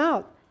would come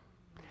out.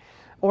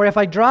 Or if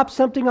I dropped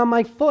something on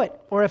my foot,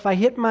 or if I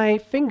hit my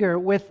finger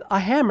with a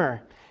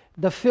hammer,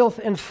 the filth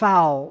and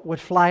foul would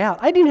fly out.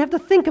 I didn't have to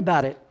think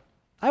about it.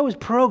 I was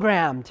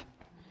programmed.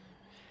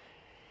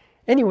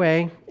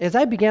 Anyway, as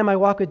I began my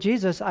walk with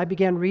Jesus, I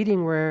began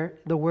reading where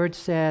the word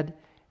said,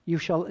 you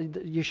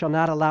shall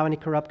not allow any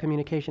corrupt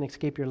communication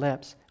escape your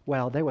lips.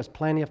 Well, there was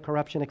plenty of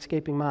corruption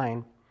escaping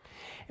mine.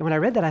 And when I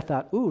read that, I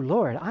thought, ooh,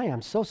 Lord, I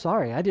am so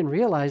sorry. I didn't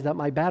realize that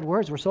my bad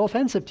words were so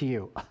offensive to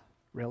you.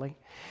 Really?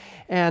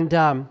 And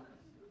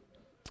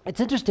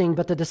it's interesting,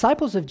 but the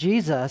disciples of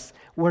Jesus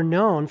were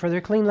known for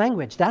their clean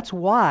language. That's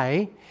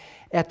why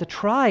at the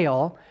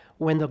trial,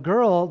 when the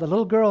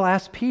little girl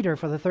asked Peter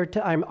for the third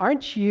time,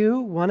 aren't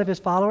you one of his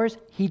followers?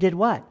 He did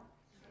what?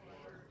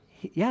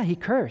 He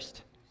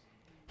cursed.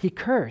 He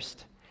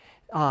cursed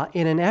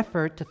in an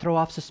effort to throw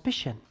off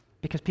suspicion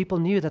because people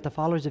knew that the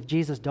followers of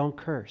Jesus don't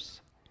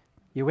curse.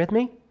 You with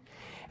me?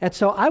 And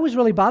so I was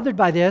really bothered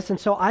by this, and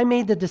so I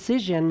made the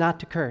decision not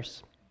to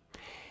curse.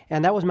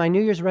 And that was my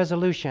New Year's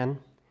resolution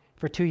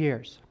for 2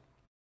 years.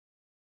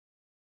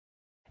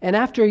 And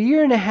after a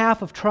year and a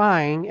half of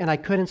trying, and I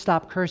couldn't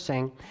stop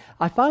cursing,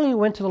 I finally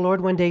went to the Lord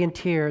one day in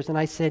tears, and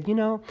I said,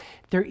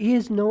 there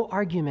is no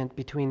argument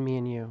between me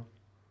and you.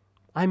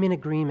 I'm in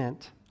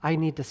agreement. I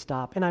need to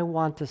stop, and I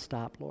want to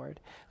stop,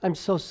 Lord. I'm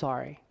so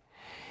sorry.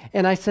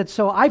 And I said,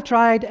 so I've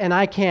tried, and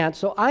I can't,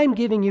 so I'm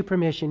giving you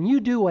permission. You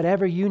do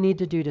whatever you need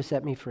to do to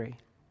set me free.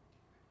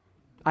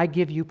 I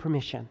give you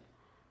permission.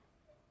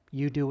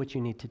 You do what you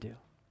need to do.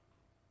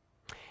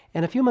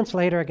 And a few months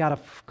later, I got a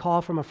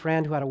call from a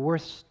friend who had a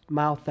worse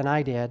mouth than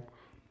I did,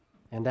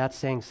 and that's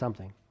saying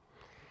something.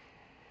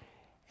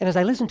 And as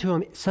I listened to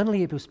him,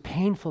 suddenly it was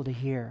painful to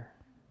hear.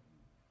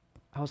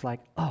 I was like,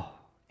 oh,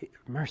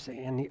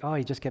 mercy. And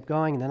he just kept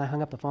going, and then I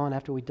hung up the phone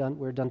after we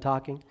were done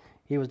talking.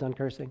 He was done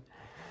cursing.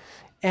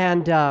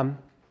 And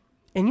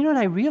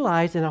I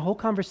realized in a whole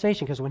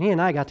conversation, because when he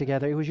and I got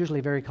together, it was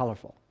usually very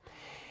colorful.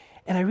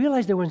 And I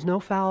realized there was no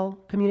foul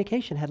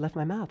communication had left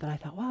my mouth. And I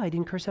thought, wow, I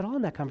didn't curse at all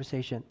in that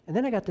conversation. And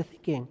then I got to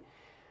thinking,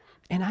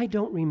 and I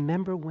don't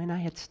remember when I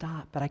had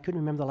stopped, but I couldn't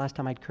remember the last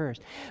time I'd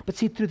cursed. But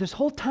see, through this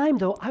whole time,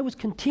 though, I was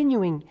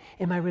continuing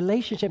in my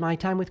relationship, my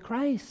time with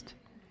Christ.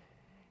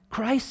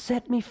 Christ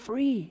set me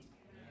free.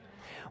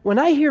 When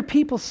I hear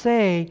people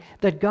say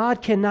that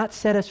God cannot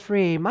set us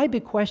free, my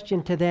big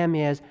question to them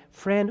is,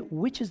 friend,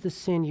 which is the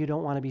sin you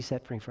don't want to be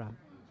set free from?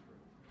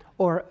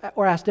 Or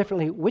asked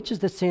differently, which is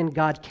the sin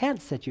God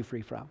can't set you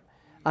free from?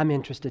 I'm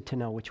interested to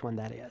know which one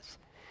that is.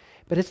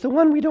 But it's the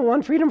one we don't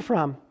want freedom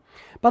from.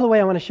 By the way,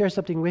 I want to share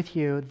something with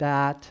you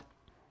that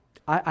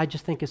I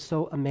just think is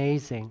so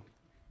amazing.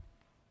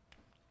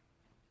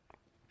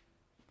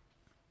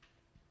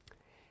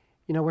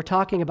 We're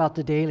talking about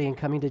the daily and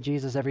coming to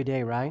Jesus every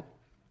day, right?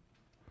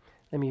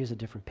 Let me use a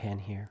different pen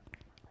here.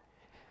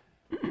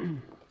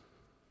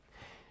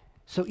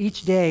 So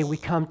each day we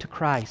come to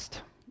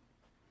Christ.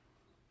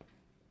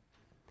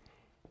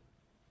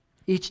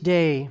 Each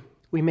day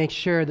we make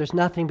sure there's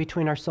nothing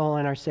between our soul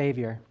and our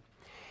Savior.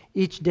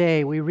 Each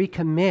day we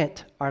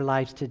recommit our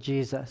lives to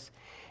Jesus.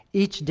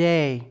 Each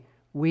day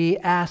we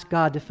ask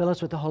God to fill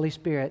us with the Holy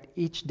Spirit.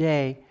 Each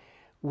day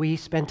we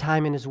spend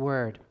time in His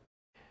Word.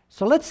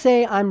 So let's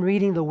say I'm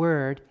reading the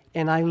Word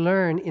and I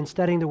learn in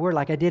studying the Word,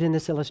 like I did in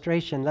this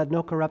illustration, let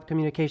no corrupt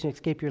communication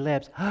escape your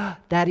lips.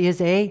 That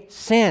is a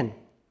sin,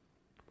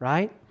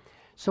 right?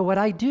 So what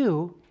I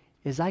do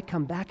is I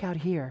come back out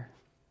here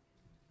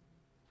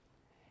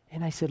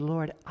and I said,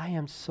 Lord, I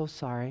am so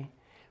sorry.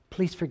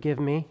 Please forgive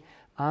me.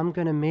 I'm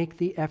going to make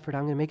the effort.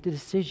 I'm going to make the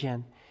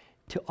decision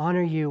to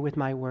honor you with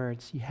my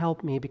words. You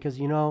help me because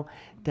you know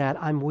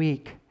that I'm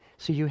weak.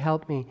 So you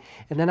help me.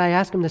 And then I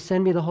ask Him to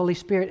send me the Holy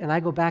Spirit, and I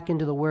go back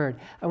into the Word.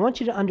 I want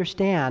you to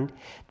understand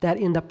that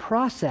in the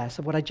process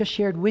of what I just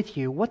shared with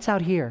you, what's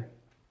out here?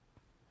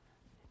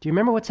 Do you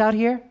remember what's out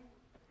here?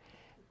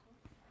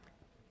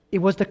 It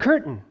was the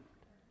curtain.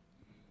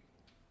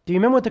 Do you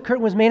remember what the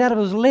curtain was made out of?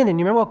 It was linen.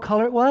 You remember what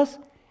color it was?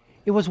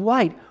 It was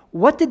white.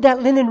 What did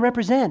that linen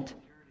represent?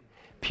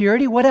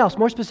 Purity. What else?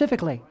 More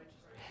specifically.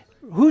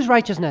 Whose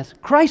righteousness?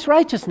 Christ's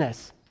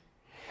righteousness.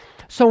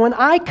 So when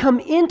I come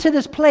into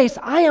this place,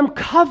 I am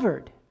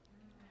covered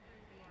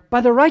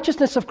by the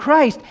righteousness of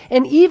Christ.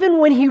 And even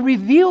when He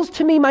reveals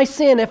to me my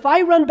sin, if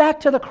I run back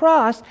to the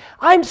cross,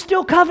 I'm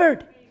still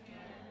covered.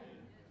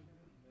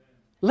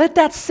 Let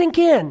that sink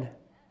in.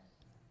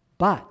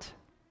 But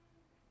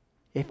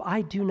if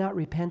I do not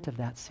repent of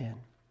that sin,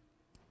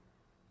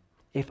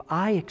 if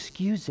I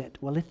excuse it,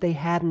 well, if they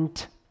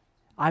hadn't,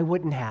 I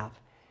wouldn't have.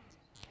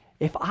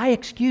 If I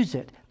excuse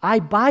it, I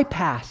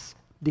bypass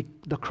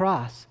the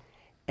cross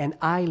and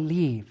I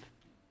leave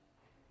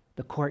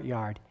the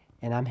courtyard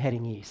and I'm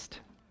heading east.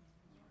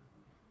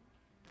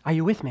 Are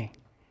you with me?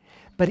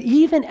 But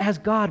even as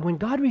God, when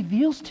God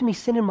reveals to me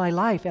sin in my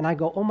life and I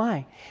go, oh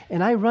my,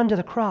 and I run to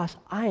the cross,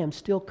 I am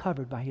still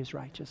covered by His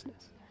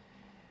righteousness.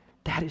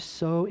 That is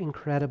so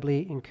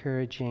incredibly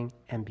encouraging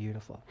and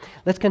beautiful.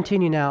 Let's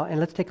continue now and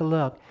let's take a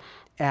look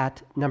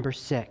at number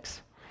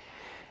 6.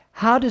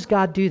 How does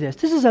God do this?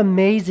 This is an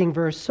amazing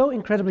verse, so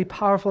incredibly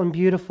powerful and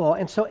beautiful.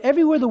 And so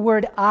everywhere the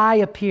word I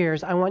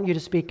appears, I want you to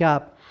speak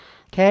up.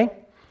 Okay?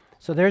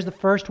 So there's the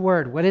first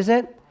word. What is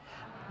it?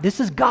 This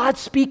is God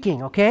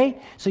speaking,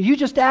 okay? So you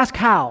just ask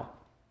how.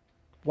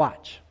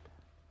 Watch.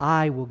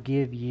 I will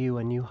give you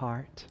a new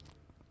heart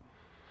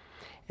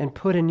and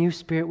put a new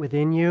spirit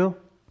within you.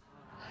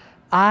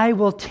 I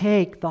will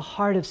take the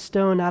heart of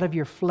stone out of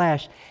your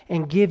flesh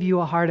and give you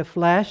a heart of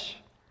flesh.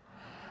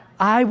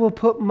 I will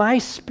put my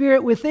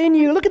spirit within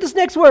you. Look at this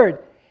next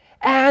word.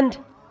 And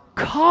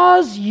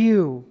cause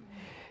you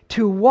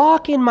to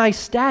walk in my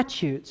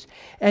statutes,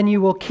 and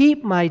you will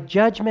keep my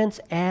judgments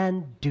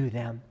and do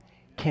them.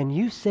 Can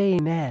you say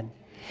amen?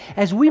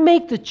 As we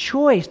make the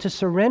choice to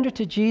surrender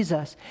to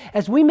Jesus,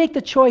 as we make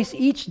the choice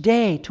each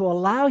day to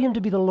allow Him to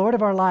be the Lord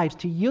of our lives,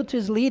 to yield to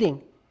His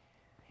leading,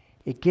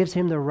 it gives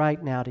Him the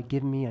right now to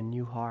give me a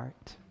new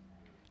heart.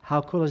 How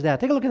cool is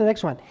that? Take a look at the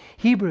next one.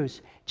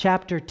 Hebrews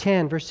chapter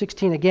 10, verse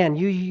 16. Again,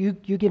 you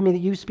give me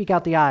you speak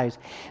out the eyes.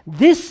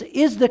 This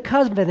is the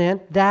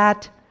covenant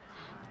that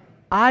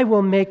I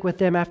will make with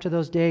them after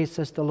those days,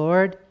 says the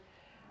Lord.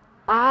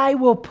 I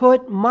will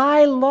put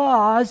my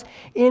laws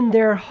in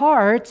their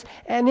hearts,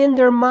 and in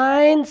their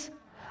minds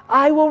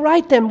I will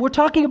write them. We're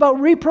talking about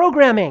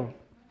reprogramming.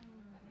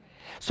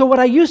 So what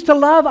I used to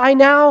love, I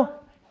now,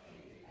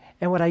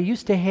 and what I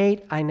used to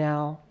hate, I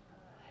now.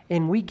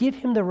 And we give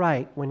Him the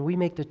right when we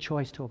make the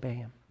choice to obey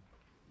Him.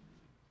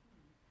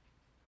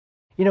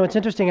 You know, it's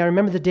interesting. I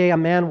remember the day a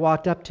man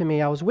walked up to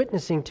me. I was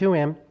witnessing to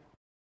him.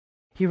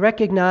 He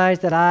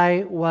recognized that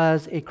I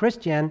was a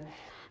Christian,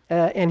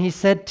 and he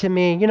said to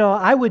me, you know,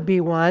 I would be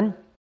one,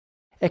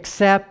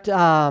 except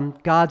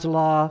God's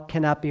law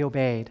cannot be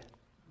obeyed.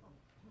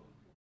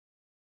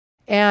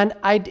 And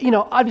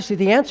obviously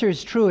the answer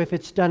is true if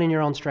it's done in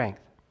your own strength.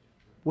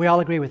 We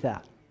all agree with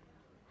that.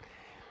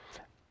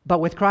 But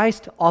with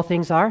Christ, all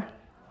things are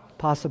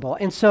possible.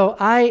 And so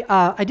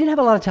I didn't have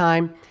a lot of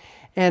time,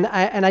 and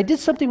I did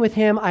something with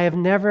him I have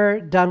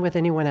never done with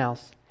anyone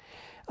else.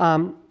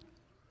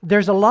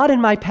 There's a lot in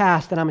my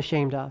past that I'm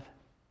ashamed of.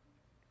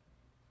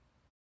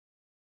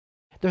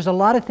 There's a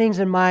lot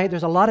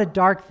of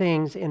dark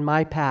things in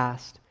my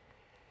past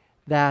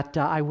that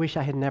I wish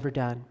I had never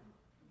done.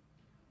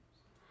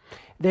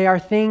 They are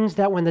things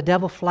that when the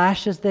devil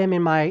flashes them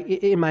in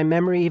my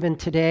memory even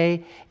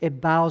today,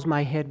 it bows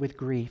my head with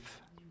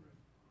grief.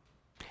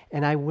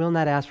 And I will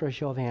not ask for a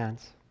show of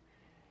hands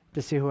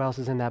to see who else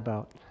is in that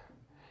boat.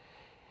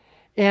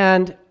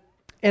 And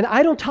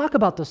I don't talk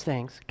about those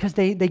things because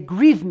they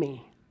grieve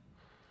me.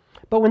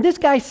 But when this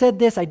guy said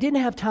this, I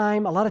didn't have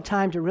a lot of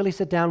time to really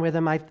sit down with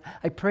him. I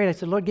prayed. I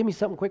said, Lord, give me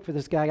something quick for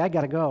this guy. I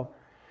got to go.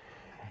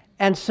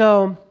 And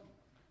so,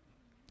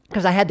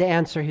 because I had to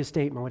answer his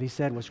statement, what he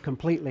said was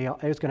completely,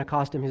 it was going to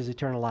cost him his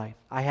eternal life.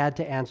 I had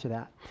to answer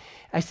that.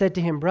 I said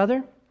to him,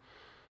 brother,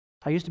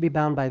 I used to be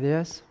bound by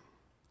this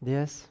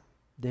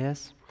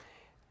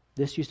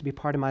used to be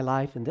part of my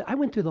life. And I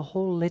went through the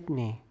whole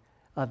litany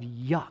of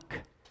yuck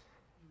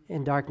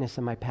and darkness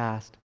in my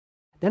past.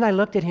 Then I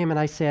looked at him and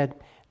I said,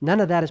 none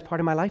of that is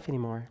part of my life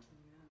anymore.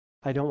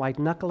 I don't white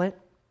knuckle it.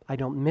 I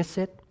don't miss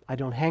it. I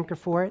don't hanker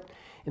for it.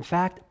 In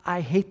fact,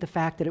 I hate the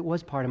fact that it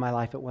was part of my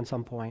life at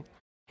some point.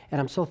 And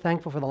I'm so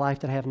thankful for the life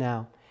that I have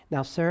now.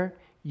 Now, sir,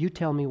 you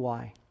tell me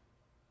why.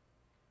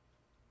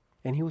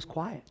 And he was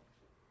quiet.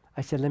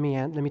 I said, let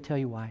me tell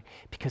you why.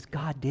 Because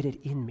God did it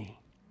in me.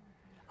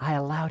 I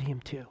allowed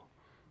Him to.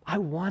 I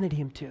wanted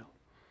Him to.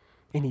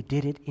 And He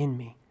did it in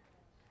me.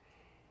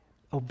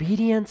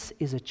 Obedience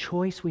is a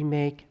choice we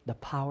make. The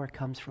power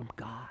comes from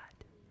God.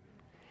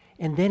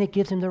 And then it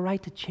gives Him the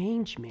right to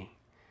change me.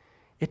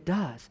 It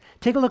does.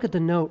 Take a look at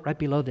the note right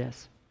below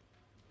this.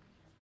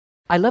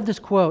 I love this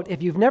quote.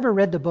 If you've never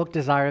read the book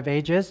Desire of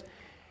Ages,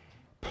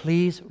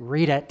 please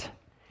read it.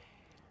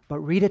 But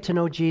read it to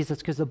know Jesus,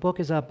 because the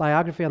book is a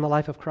biography on the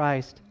life of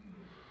Christ.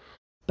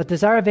 But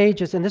Desire of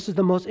Ages, and this is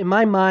the most, in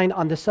my mind,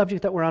 on the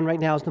subject that we're on right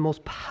now, is the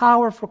most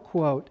powerful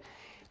quote,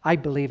 I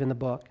believe, in the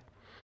book.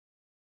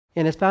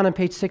 And it's found on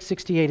page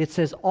 668. It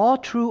says, all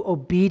true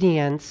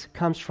obedience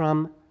comes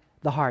from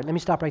the heart. Let me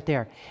stop right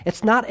there.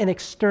 It's not an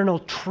external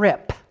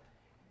trip.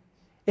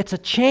 It's a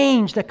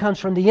change that comes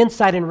from the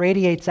inside and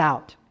radiates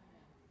out.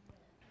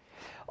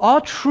 All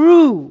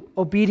true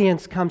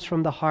obedience comes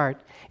from the heart.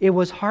 It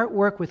was heart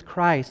work with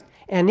Christ.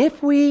 And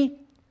if we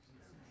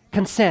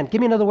consent,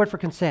 give me another word for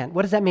consent.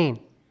 What does that mean?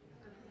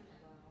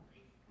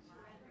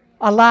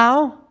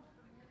 Allow,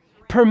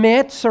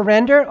 permit,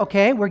 surrender.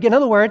 Okay, in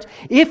other words,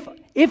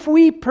 if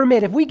we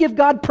permit, if we give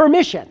God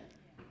permission,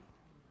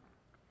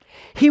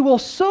 He will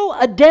so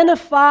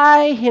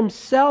identify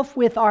Himself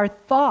with our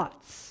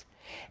thoughts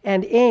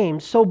and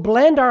aims, so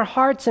blend our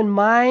hearts and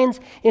minds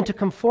into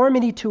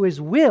conformity to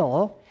His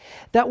will,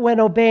 that when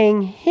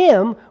obeying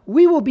Him,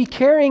 we will be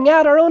carrying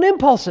out our own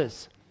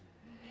impulses.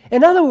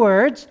 In other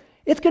words,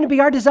 it's going to be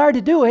our desire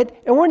to do it,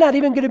 and we're not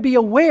even going to be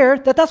aware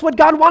that that's what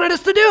God wanted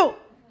us to do.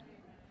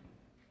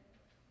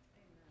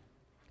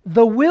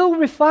 The will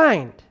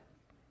refined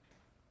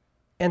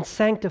and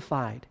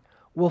sanctified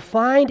will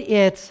find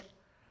its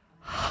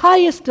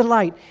highest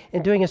delight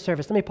in doing a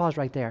service. Let me pause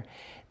right there.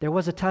 There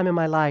was a time in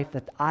my life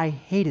that I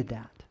hated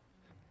that.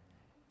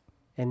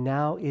 And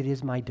now it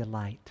is my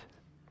delight.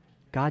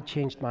 God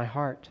changed my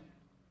heart.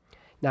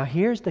 Now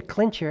here's the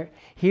clincher,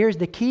 here's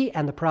the key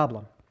and the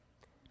problem.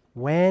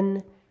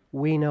 When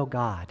we know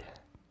God,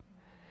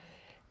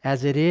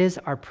 as it is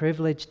our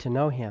privilege to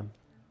know Him,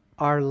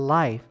 our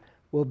life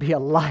will be a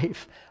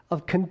life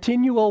of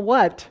continual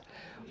what?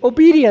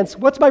 Obedience.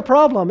 What's my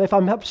problem if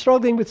I'm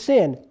struggling with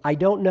sin? I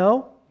don't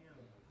know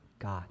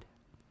God.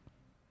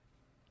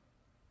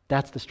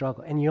 That's the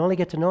struggle. And you only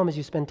get to know Him as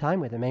you spend time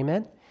with Him.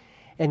 Amen?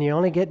 And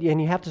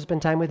you have to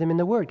spend time with Him in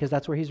the Word because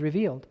that's where He's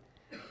revealed.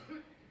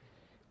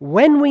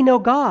 When we know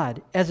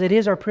God, as it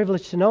is our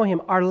privilege to know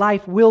Him, our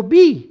life will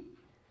be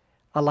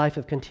a life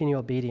of continual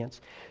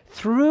obedience.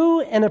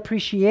 Through an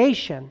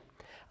appreciation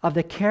of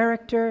the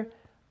character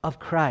of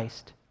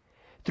Christ,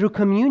 through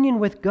communion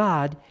with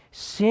God,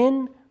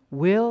 sin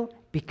will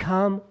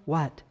become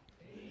what?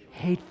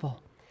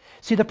 Hateful.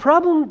 See,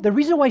 the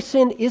reason why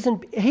sin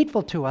isn't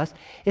hateful to us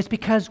is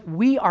because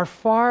we are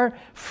far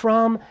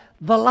from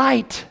the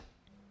light.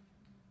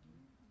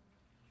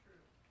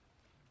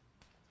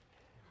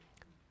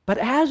 But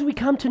as we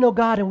come to know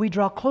God and we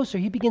draw closer,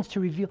 He begins to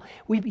reveal.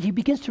 He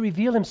begins to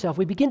reveal Himself.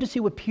 We begin to see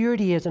what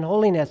purity is and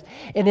holiness.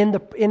 And in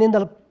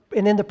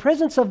the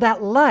presence of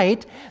that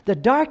light, the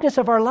darkness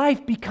of our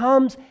life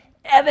becomes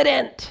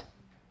evident.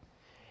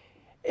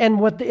 And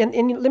let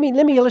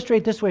me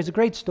illustrate this way. It's a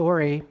great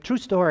story, true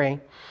story,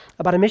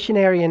 about a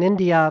missionary in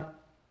India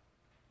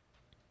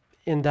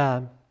in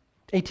the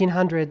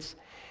 1800s.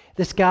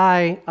 This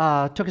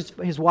guy took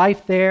his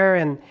wife there,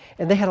 and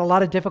they had a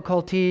lot of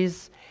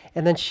difficulties.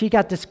 And then she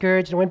got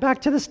discouraged and went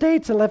back to the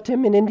States and left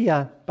him in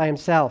India by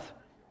himself.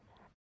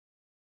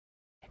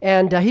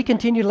 And he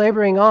continued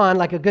laboring on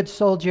like a good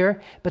soldier,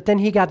 but then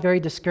he got very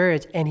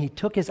discouraged and he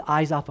took his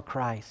eyes off of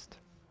Christ.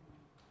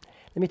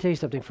 Let me tell you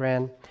something,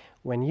 friend.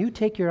 When you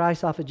take your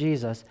eyes off of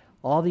Jesus,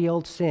 all the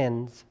old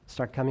sins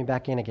start coming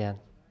back in again.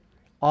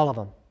 All of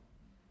them.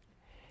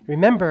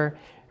 Remember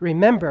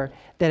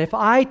that if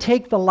I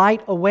take the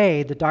light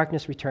away, the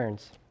darkness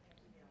returns.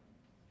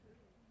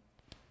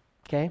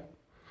 Okay?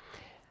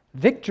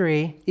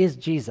 Victory is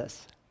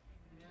Jesus.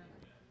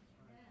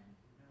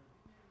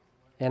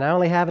 And I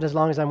only have it as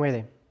long as I'm with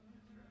Him.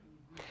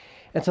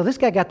 And so this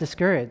guy got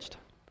discouraged,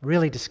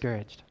 really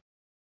discouraged.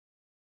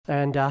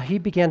 And he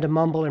began to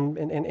mumble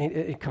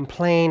and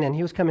complain. And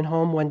he was coming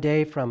home one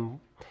day from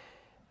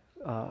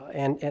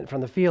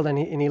the field,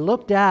 and he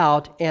looked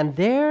out, and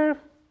there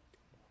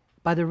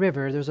by the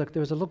river, there was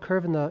a little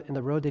curve in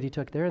the road that he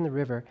took. There in the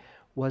river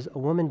was a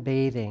woman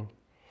bathing.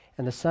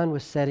 And the sun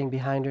was setting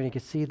behind her, and he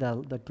could see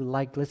the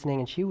light glistening,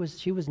 and she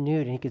was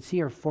nude, and he could see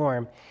her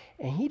form.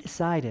 And he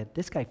decided,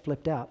 this guy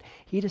flipped out.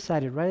 He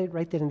decided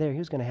right then and there he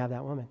was going to have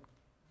that woman.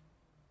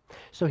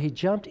 So he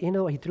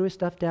he threw his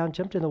stuff down,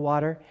 jumped in the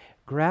water,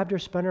 grabbed her,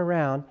 spun her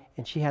around,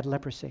 and she had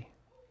leprosy.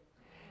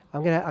 I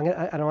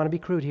don't want to be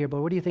crude here,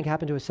 but what do you think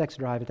happened to his sex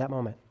drive at that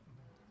moment?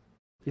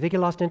 You think he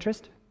lost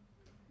interest?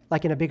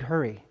 Like in a big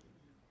hurry.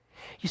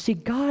 You see,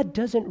 God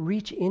doesn't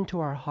reach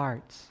into our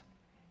hearts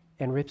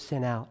and rip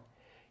sin out.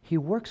 He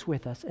works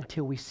with us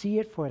until we see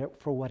it for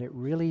what it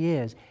really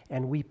is,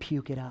 and we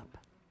puke it up.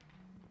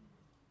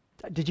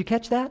 Did you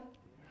catch that?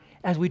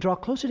 As we draw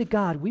closer to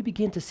God, we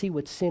begin to see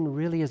what sin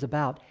really is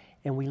about,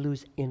 and we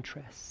lose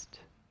interest.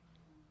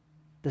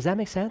 Does that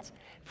make sense?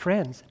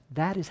 Friends,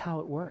 that is how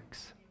it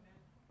works.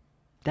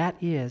 That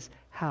is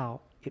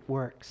how it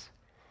works.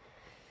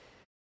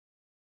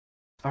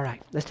 All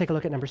right, let's take a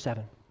look at number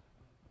 7.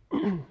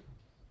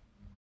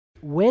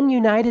 When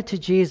united to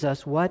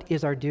Jesus, what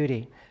is our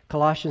duty?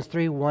 Colossians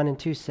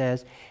 3:1-2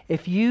 says,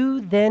 if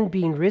you then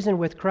being risen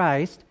with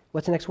Christ,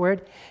 what's the next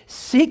word?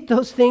 Seek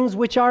those things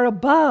which are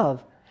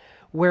above,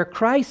 where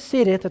Christ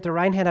sitteth at the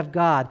right hand of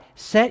God.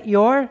 Set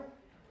your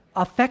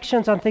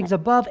affections on things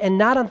above and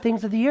not on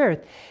things of the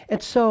earth.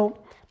 And so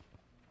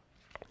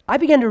I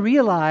began to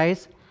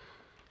realize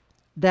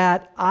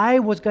that I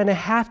was going to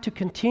have to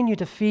continue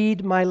to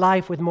feed my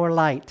life with more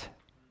light.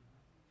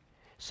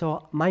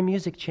 So my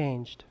music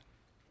changed.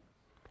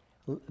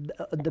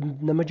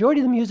 The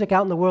majority of the music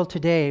out in the world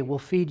today will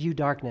feed you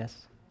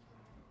darkness.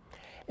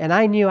 And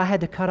I knew I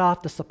had to cut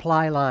off the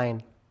supply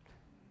line.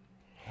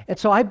 And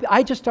so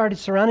I just started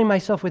surrounding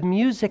myself with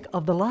music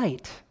of the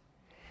light.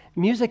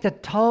 Music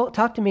that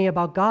talked to me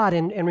about God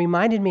and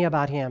reminded me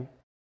about Him.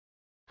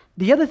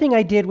 The other thing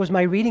I did was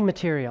my reading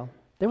material.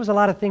 There was a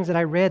lot of things that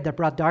I read that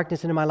brought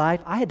darkness into my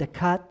life. I had to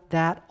cut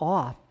that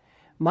off.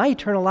 My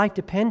eternal life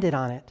depended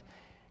on it.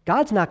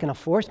 God's not going to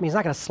force me. He's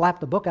not going to slap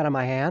the book out of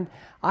my hand.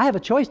 I have a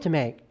choice to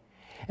make.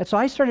 And so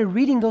I started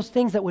reading those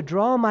things that would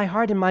draw my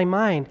heart and my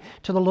mind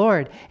to the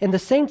Lord. And the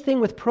same thing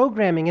with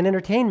programming and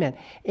entertainment.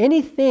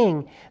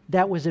 Anything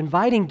that was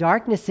inviting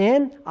darkness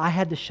in, I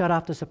had to shut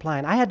off the supply.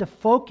 And I had to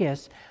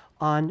focus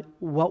on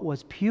what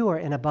was pure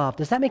and above.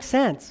 Does that make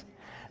sense?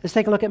 Let's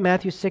take a look at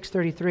Matthew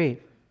 6:33.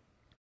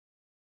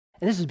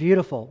 And this is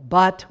beautiful.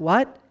 But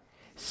what?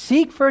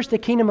 Seek first the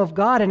kingdom of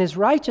God and His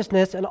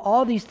righteousness, and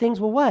all these things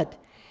will what?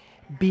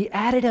 Be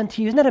added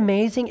unto you. Isn't that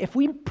amazing? If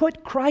we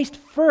put Christ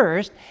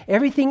first,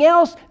 everything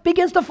else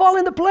begins to fall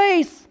into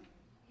place.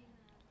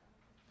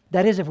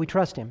 That is, if we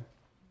trust Him.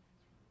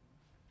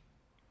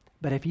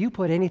 But if you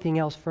put anything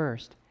else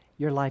first,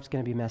 your life's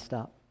going to be messed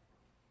up.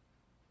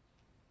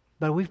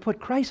 But if we put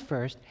Christ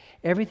first,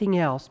 everything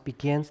else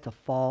begins to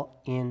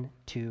fall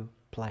into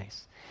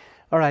place.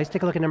 All right, let's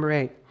take a look at number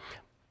 8.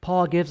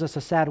 Paul gives us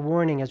a sad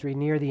warning as we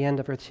near the end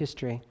of Earth's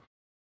history.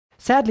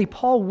 Sadly,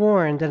 Paul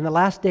warned that in the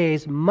last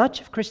days, much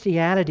of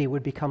Christianity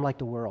would become like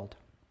the world.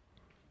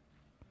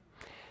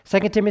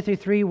 2 Timothy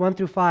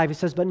 3:1-5, he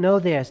says, "But know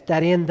this,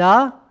 that in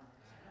the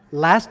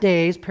last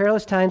days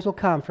perilous times will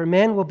come, for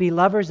men will be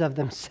lovers of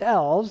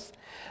themselves,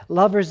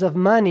 lovers of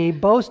money,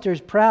 boasters,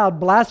 proud,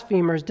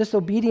 blasphemers,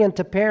 disobedient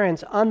to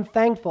parents,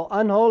 unthankful,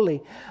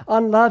 unholy,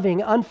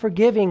 unloving,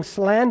 unforgiving,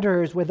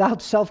 slanderers,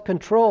 without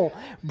self-control,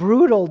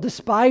 brutal,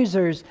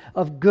 despisers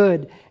of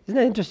good." Isn't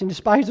that interesting?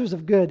 Despisers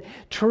of good.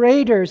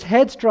 Traitors,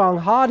 headstrong,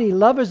 haughty,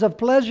 lovers of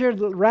pleasure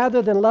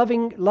rather than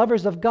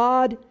lovers of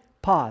God.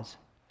 Pause.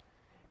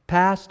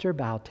 Pastor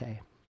Baute.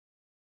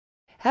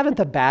 Haven't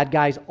the bad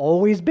guys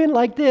always been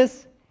like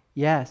this?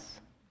 Yes.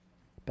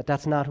 But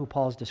that's not who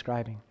Paul's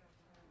describing.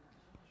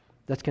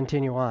 Let's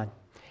continue on.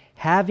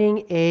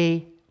 Having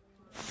a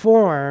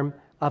form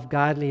of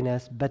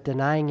godliness, but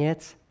denying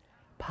its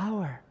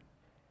power.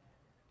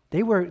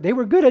 They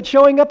were good at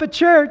showing up at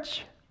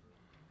church,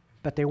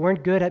 but they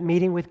weren't good at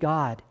meeting with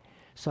God.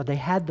 So they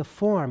had the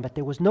form, but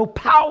there was no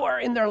power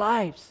in their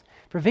lives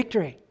for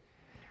victory.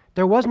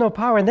 There was no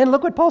power. And then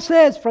look what Paul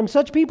says, from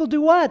such people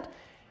do what?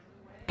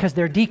 Because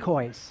they're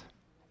decoys,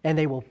 and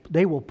they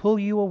will pull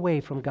you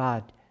away from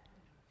God.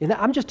 And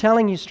I'm just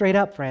telling you straight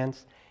up,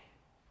 friends.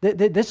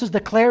 This is the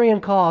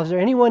clarion call. Is there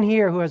anyone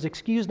here who has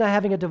excused not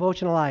having a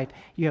devotional life?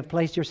 You have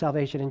placed your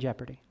salvation in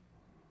jeopardy.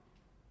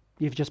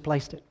 You've just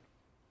placed it.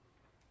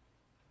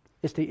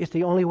 It's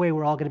the only way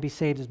we're all going to be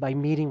saved is by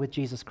meeting with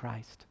Jesus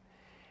Christ,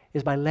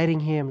 is by letting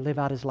Him live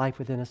out His life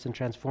within us and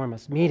transform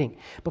us. Meeting.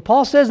 But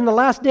Paul says in the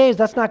last days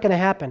that's not going to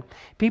happen.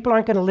 People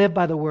aren't going to live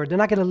by the Word. They're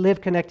not going to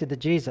live connected to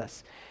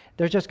Jesus.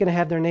 They're just going to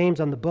have their names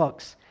on the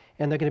books,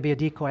 and they're going to be a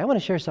decoy. I want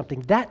to share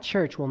something. That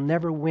church will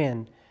never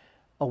win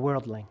a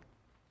worldling.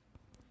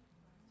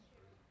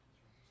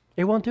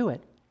 It won't do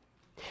it.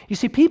 You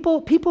see,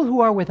 people who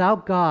are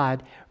without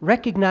God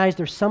recognize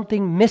there's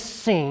something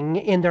missing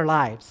in their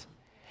lives.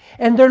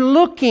 And they're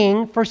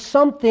looking for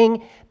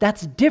something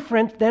that's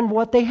different than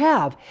what they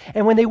have.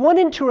 And when they run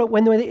into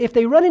if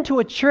they run into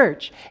a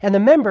church and the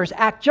members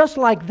act just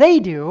like they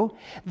do,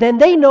 then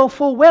they know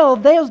full well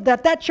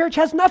that church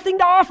has nothing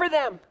to offer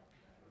them.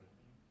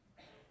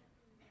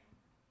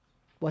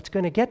 What's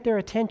going to get their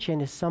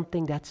attention is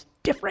something that's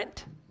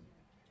different.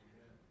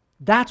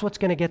 That's what's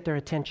going to get their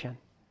attention.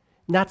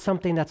 Not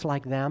something that's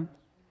like them,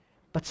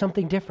 but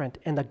something different.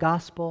 And the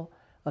gospel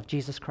of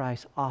Jesus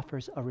Christ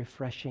offers a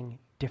refreshing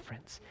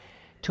difference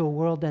to a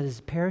world that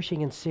is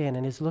perishing in sin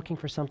and is looking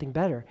for something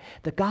better.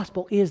 The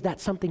gospel is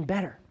that something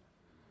better.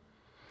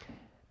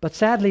 But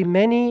sadly,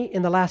 many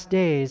in the last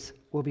days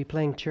will be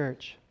playing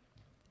church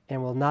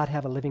and will not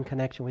have a living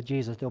connection with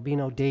Jesus. There'll be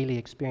no daily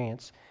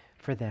experience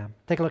for them.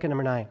 Take a look at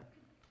number 9.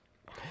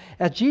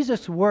 As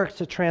Jesus works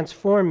to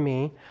transform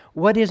me,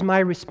 what is my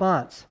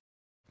response?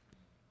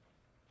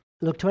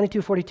 Luke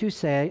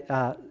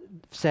 22:42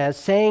 says,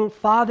 saying,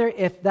 Father,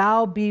 if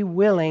thou be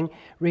willing,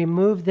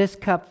 remove this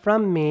cup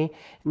from me.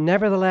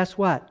 Nevertheless,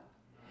 what?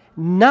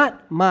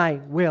 Not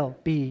my will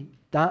be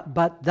done,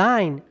 but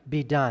thine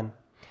be done.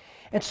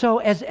 And so,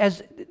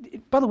 as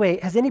by the way,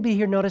 has anybody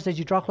here noticed as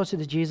you draw closer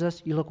to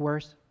Jesus, you look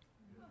worse?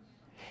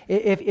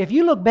 If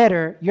you look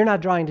better, you're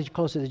not drawing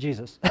closer to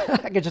Jesus.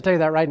 I can just tell you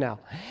that right now.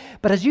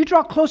 But as you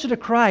draw closer to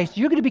Christ,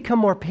 you're going to become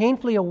more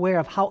painfully aware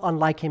of how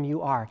unlike Him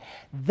you are.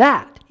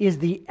 That is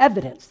the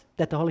evidence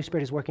that the Holy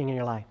Spirit is working in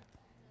your life.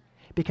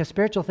 Because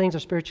spiritual things are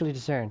spiritually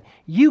discerned.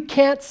 You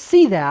can't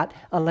see that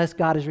unless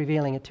God is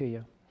revealing it to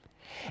you.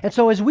 And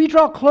so as we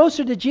draw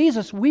closer to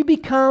Jesus, we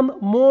become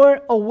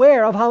more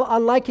aware of how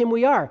unlike Him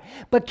we are.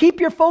 But keep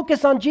your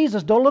focus on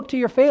Jesus. Don't look to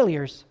your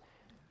failures.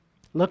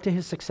 Look to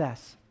His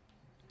success.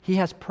 He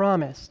has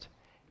promised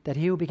that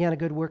He who began a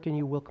good work in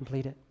you will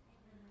complete it.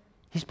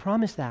 He's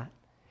promised that.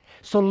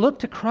 So look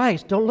to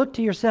Christ. Don't look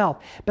to yourself.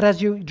 But as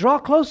you draw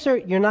closer,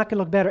 you're not going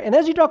to look better. And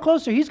as you draw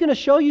closer, He's going to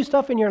show you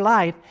stuff in your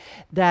life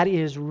that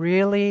is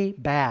really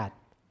bad.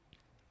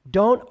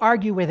 Don't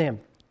argue with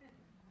Him.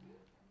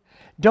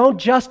 Don't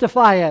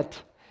justify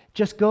it.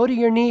 Just go to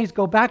your knees,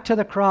 go back to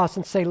the cross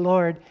and say,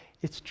 Lord,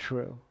 it's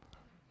true.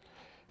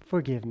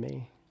 Forgive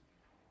me.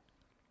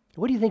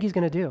 What do you think He's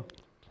going to do?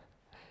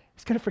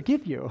 He's going to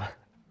forgive you.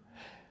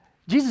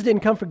 Jesus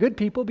didn't come for good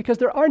people because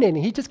there aren't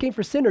any. He just came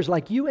for sinners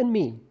like you and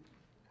me.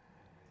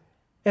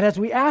 And as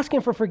we ask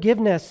him for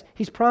forgiveness,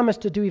 he's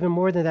promised to do even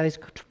more than that. He's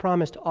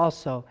promised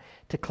also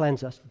to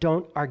cleanse us.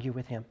 Don't argue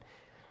with him.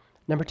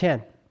 Number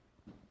 10.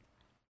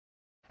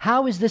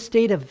 How is this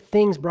state of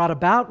things brought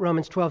about?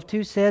 Romans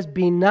 12:2 says,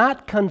 "Be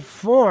not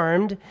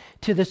conformed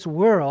to this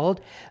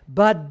world,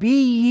 but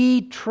be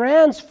ye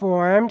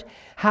transformed."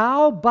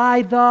 How?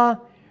 By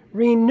the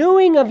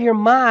renewing of your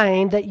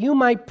mind, that you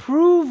might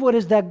prove what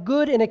is that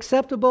good and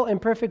acceptable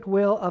and perfect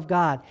will of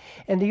God.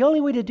 And the only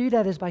way to do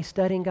that is by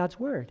studying God's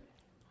Word.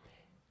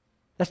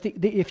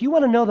 If you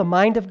want to know the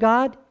mind of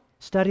God,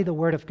 study the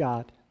Word of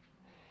God.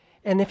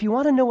 And if you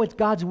want to know what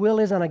God's will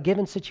is on a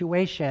given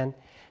situation,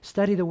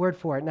 study the Word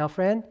for it. Now,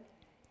 friend,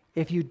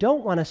 if you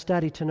don't want to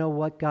study to know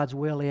what God's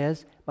will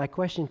is, my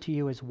question to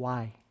you is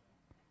why?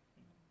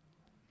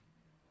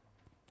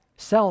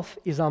 Self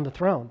is on the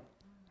throne,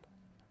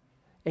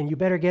 and you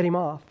better get him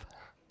off.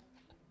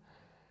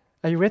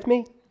 Are you with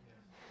me?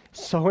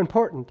 So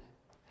important.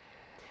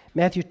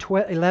 Matthew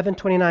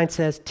 11:29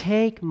 says,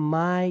 "Take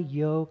my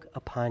yoke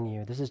upon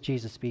you." This is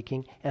Jesus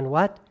speaking. And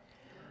what?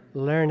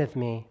 "Learn of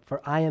me,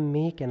 for I am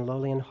meek and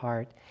lowly in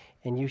heart,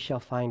 and you shall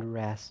find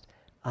rest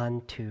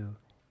unto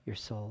your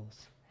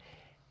souls."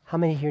 How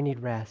many here need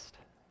rest?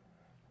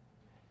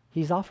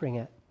 He's offering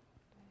it.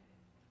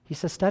 He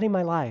says, study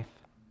my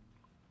life.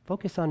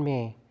 Focus on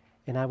me,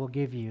 and I will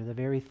give you the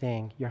very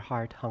thing your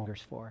heart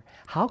hungers for.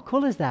 How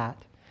cool is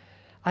that?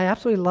 I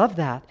absolutely love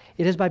that.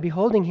 It is by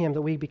beholding him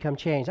that we become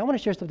changed. I want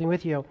to share something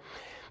with you.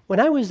 When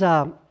I was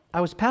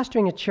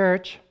pastoring a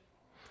church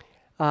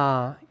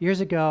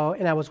years ago,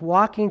 and I was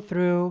walking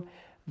through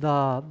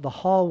the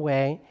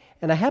hallway,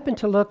 and I happened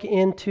to look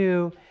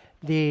into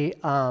the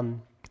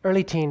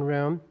early teen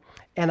room,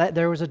 and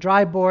there was a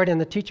dry board,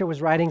 and the teacher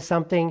was writing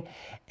something,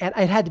 and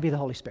it had to be the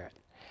Holy Spirit.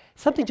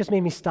 Something just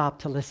made me stop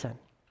to listen.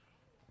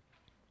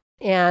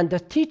 And the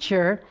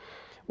teacher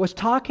was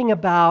talking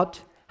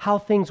about how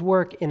things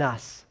work in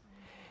us.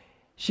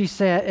 She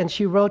said, and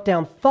she wrote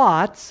down,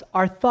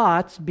 our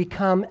thoughts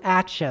become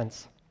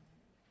actions.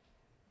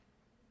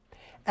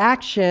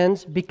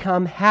 Actions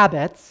become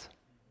habits.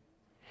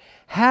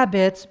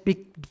 Habits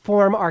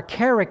form our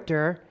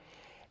character,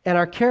 and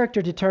our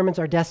character determines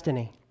our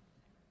destiny.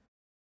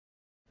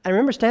 I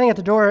remember standing at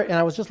the door, and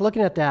I was just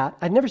looking at that.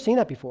 I'd never seen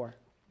that before.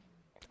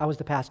 I was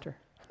the pastor.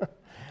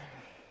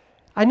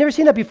 I'd never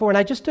seen that before, and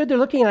I just stood there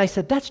looking, and I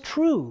said, that's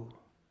true.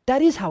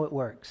 That is how it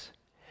works.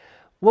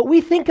 What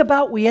we think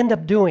about, we end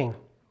up doing.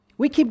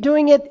 We keep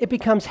doing it, it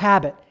becomes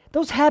habit.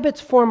 Those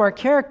habits form our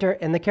character,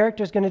 and the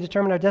character is going to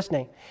determine our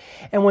destiny.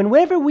 And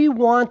whenever we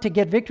want to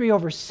get victory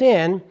over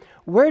sin,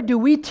 where do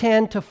we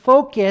tend to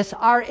focus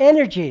our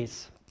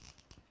energies?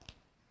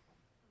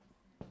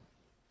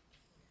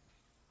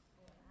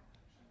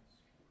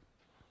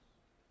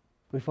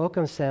 We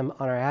focus them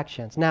on our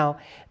actions. Now,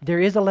 there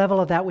is a level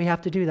of that we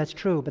have to do, that's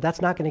true, but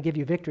that's not going to give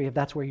you victory if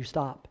that's where you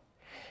stop.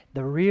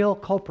 The real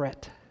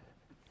culprit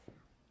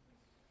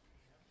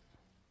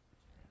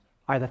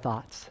are the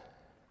thoughts.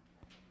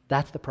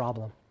 That's the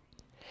problem.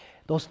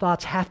 Those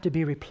thoughts have to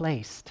be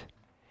replaced.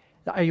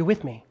 Are you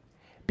with me?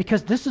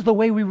 Because this is the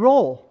way we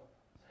roll.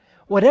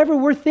 Whatever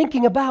we're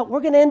thinking about,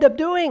 we're going to end up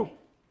doing.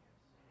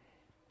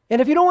 And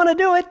if you don't want to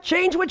do it,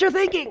 change what you're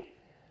thinking.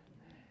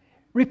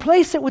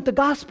 Replace it with the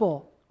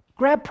gospel.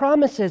 Grab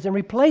promises and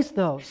replace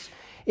those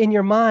in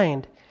your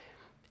mind,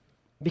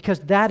 because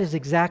that is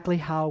exactly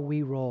how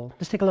we roll.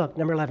 Let's take a look.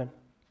 Number 11.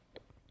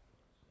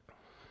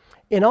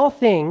 In all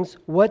things,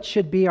 what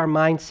should be our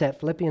mindset?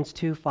 Philippians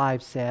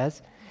 2:5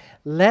 says,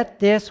 let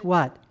this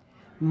what?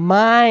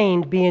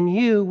 Mind be in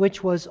you,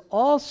 which was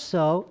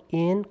also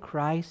in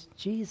Christ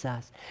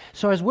Jesus.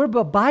 So as we're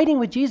abiding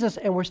with Jesus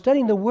and we're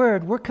studying the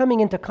Word, we're coming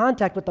into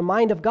contact with the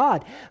mind of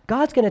God.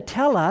 God's going to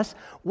tell us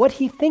what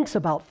He thinks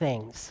about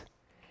things.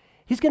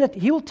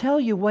 He will tell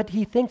you what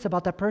He thinks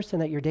about that person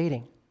that you're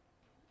dating.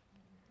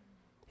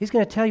 He's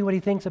going to tell you what He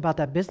thinks about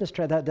that business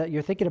that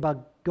you're thinking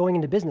about going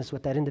into business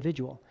with that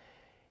individual.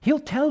 He'll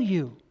tell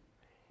you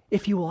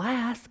if you will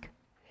ask,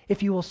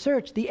 if you will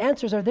search. The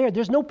answers are there.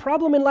 There's no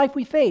problem in life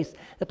we face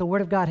that the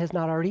Word of God has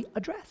not already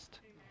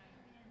addressed.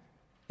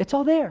 It's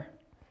all there.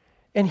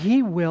 And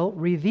He will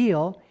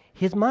reveal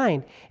His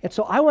mind. And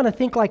so I want to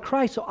think like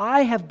Christ, so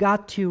I have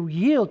got to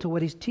yield to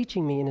what He's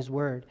teaching me in His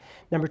Word.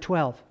 Number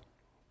 12.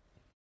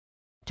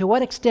 To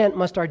what extent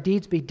must our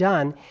deeds be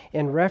done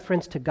in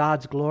reference to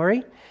God's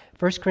glory?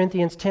 1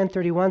 Corinthians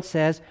 10:31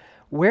 says,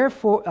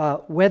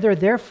 wherefore, whether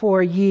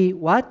therefore ye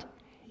what?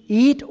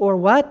 Eat or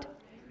what?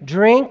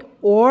 Drink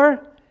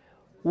or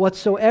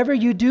whatsoever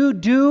you do,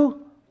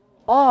 do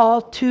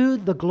all to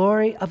the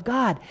glory of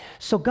God.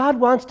 So God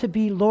wants to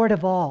be Lord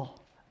of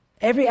all.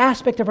 Every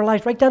aspect of our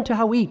life, right down to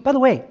how we eat. By the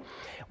way,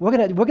 we're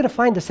gonna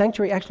find the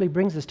sanctuary actually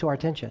brings this to our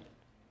attention.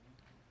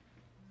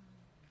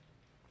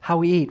 How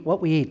we eat,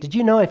 what we eat. Did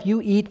you know if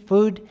you eat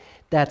food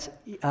that's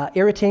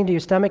irritating to your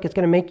stomach, it's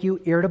going to make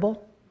you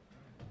irritable?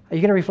 Are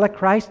you going to reflect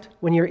Christ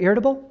when you're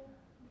irritable?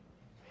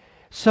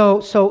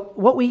 So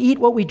what we eat,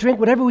 what we drink,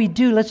 whatever we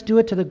do, let's do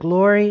it to the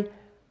glory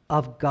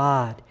of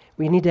God.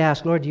 we need to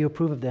ask, Lord, do you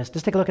approve of this?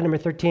 Let's take a look at number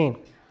 13.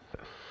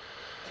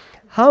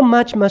 How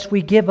much must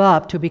we give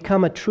up to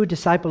become a true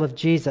disciple of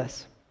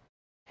Jesus?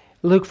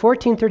 Luke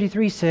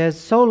 14:33 says,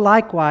 so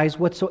likewise,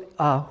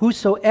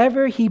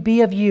 whosoever he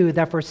be of you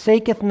that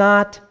forsaketh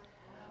not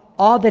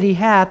all that he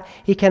hath,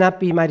 he cannot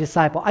be my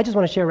disciple. I just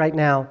want to share right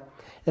now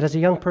that as a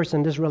young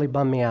person, this really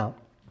bummed me out.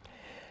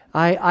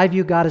 I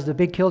view God as the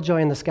big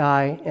killjoy in the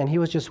sky, and he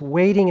was just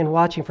waiting and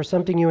watching for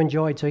something you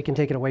enjoyed so he can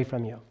take it away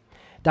from you.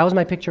 That was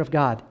my picture of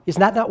God. Is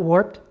that not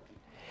warped?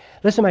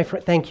 Listen, my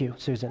friend. Thank you,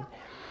 Susan.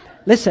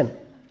 Listen,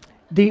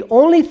 the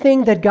only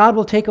thing that God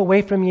will take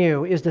away from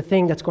you is the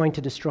thing that's going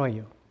to destroy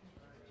you.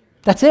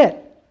 That's it.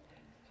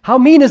 How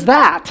mean is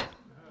that?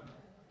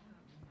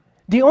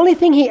 The only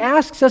thing he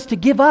asks us to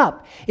give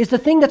up is the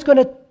thing that's going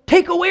to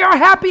take away our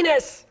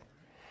happiness,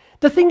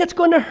 the thing that's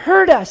going to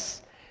hurt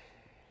us.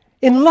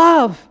 In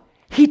love,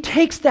 he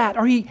takes that,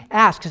 or he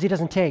asks, because he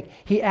doesn't take,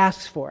 he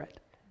asks for it.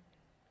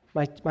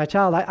 My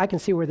child, I can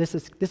see where this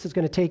is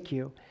going to take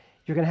you.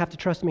 You're going to have to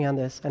trust me on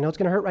this. I know it's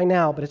going to hurt right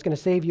now, but it's going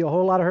to save you a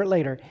whole lot of hurt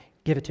later.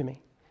 Give it to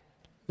me.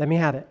 Let me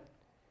have it.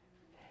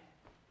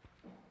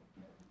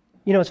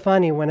 You know, it's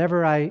funny,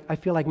 whenever I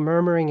feel like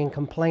murmuring and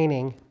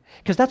complaining,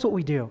 because that's what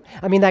we do.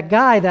 I mean, that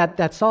guy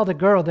that saw the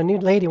girl, the new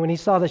lady, when he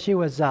saw that she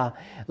was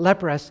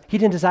leprous, he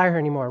didn't desire her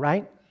anymore,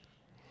 right?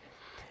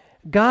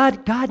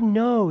 God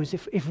knows.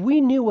 If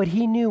we knew what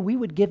he knew, we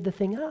would give the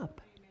thing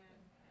up.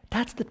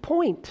 That's the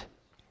point.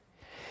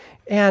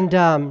 And,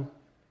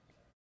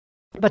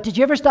 but did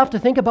you ever stop to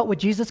think about what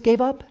Jesus gave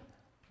up?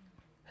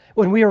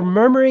 When we were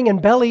murmuring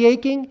and belly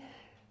aching,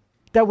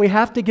 that we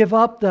have to give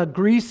up the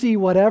greasy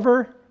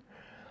whatever?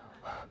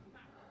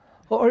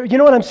 Or you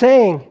know what I'm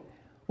saying?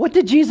 What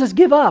did Jesus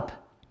give up?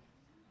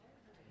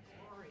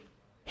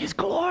 His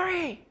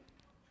glory.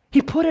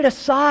 He put it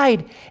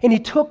aside and he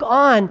took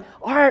on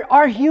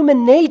our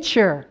human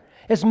nature,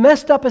 as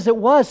messed up as it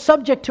was,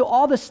 subject to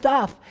all the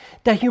stuff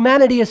that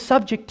humanity is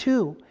subject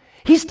to.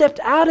 He stepped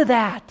out of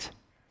that.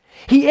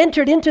 He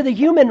entered into the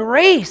human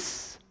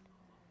race,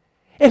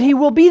 and he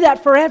will be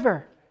that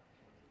forever.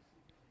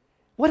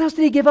 What else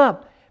did he give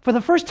up? For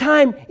the first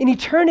time in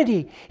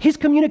eternity, his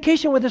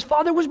communication with his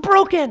Father was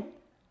broken.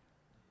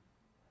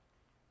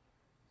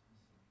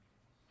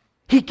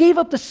 He gave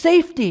up the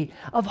safety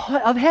of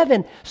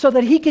heaven so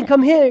that he can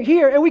come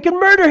here and we can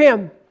murder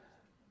him.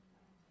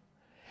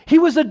 He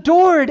was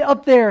adored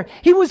up there.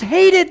 He was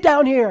hated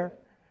down here.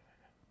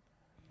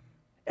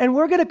 And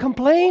we're going to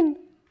complain?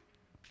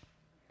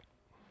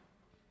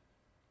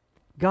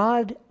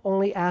 God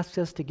only asks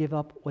us to give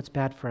up what's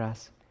bad for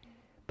us.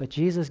 But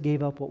Jesus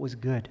gave up what was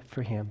good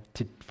for him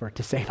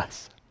to save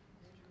us.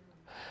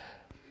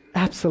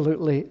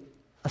 Absolutely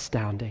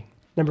astounding.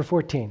 Number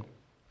 14.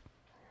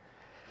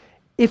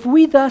 If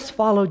we thus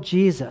follow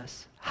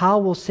Jesus, how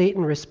will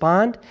Satan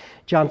respond?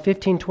 John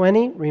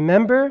 15:20,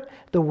 remember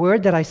the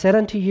word that I said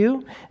unto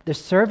you, the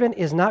servant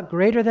is not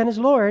greater than his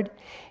Lord.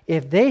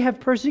 If they have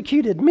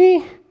persecuted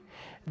me,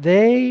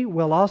 they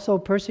will also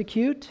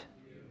persecute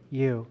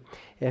you.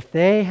 If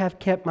they have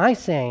kept my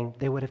saying,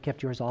 they would have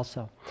kept yours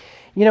also.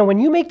 You know, when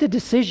you make the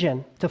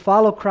decision to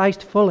follow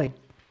Christ fully,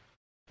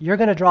 you're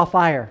going to draw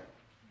fire.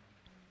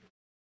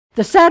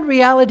 The sad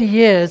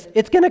reality is,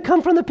 it's going to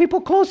come from the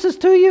people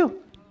closest to you.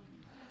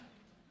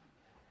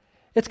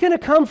 It's going to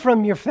come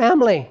from your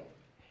family.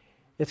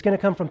 It's going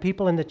to come from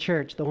people in the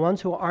church. The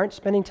ones who aren't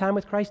spending time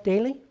with Christ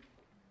daily,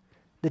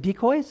 the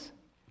decoys,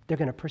 they're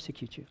going to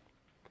persecute you.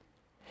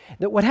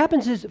 What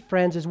happens is,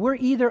 friends, is we're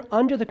either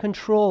under the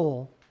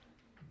control,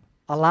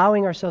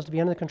 allowing ourselves to be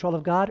under the control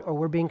of God, or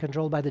we're being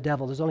controlled by the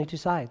devil. There's only two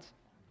sides.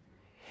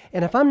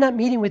 And if I'm not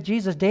meeting with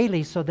Jesus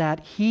daily so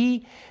that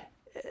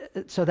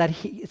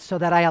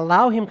I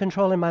allow him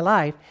control in my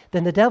life,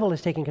 then the devil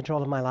is taking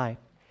control of my life.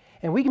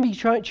 And we can be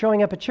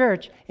showing up at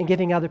church and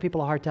giving other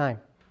people a hard time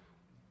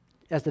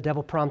as the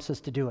devil prompts us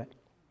to do it.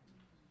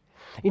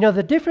 You know,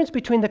 the difference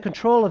between the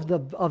control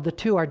of the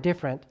two are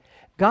different.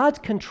 God's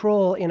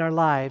control in our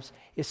lives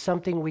is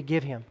something we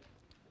give him.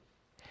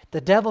 The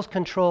devil's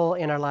control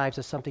in our lives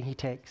is something he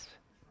takes.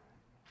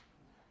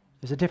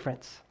 There's a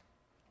difference.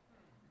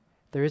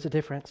 There is a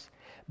difference.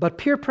 But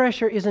peer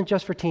pressure isn't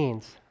just for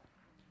teens.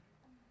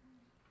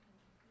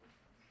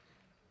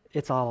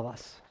 It's all of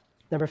us.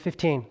 Number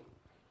 15.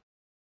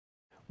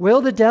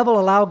 Will the devil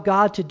allow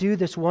God to do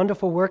this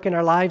wonderful work in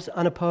our lives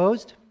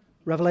unopposed?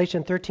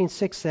 Revelation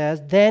 13:6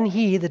 says, then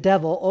he, the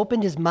devil,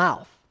 opened his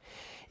mouth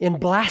in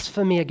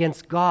blasphemy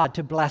against God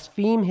to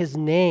blaspheme his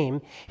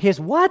name. His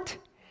what?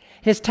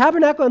 His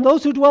tabernacle and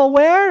those who dwell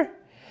where?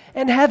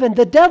 In heaven.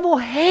 The devil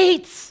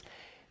hates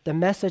the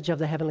message of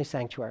the heavenly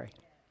sanctuary.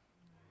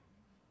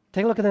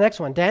 Take a look at the next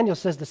one. Daniel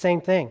says the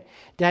same thing.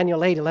 Daniel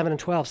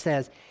 8:11-12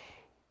 says,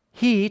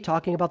 he,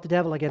 talking about the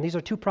devil again, these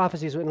are two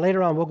prophecies, and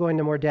later on we'll go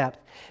into more depth.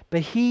 But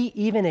he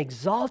even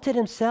exalted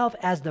himself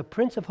as the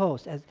Prince of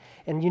Hosts.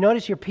 And you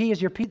notice your P is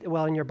your P,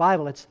 well, in your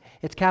Bible it's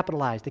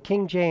capitalized. The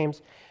King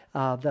James,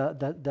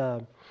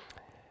 the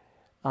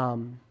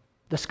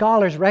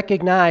scholars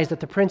recognize that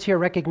the prince here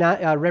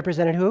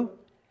represented who?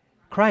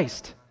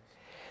 Christ.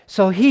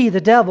 So he,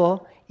 the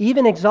devil,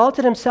 even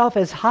exalted himself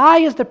as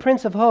high as the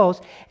Prince of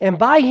hosts, and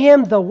by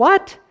him the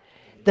what?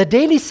 The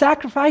daily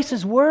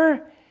sacrifices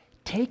were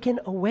taken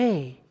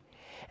away,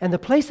 and the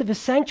place of his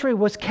sanctuary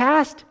was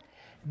cast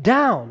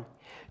down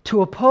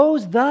to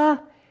oppose the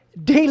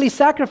daily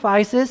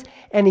sacrifices,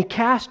 and he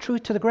cast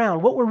truth to the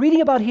ground. What we're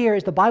reading about here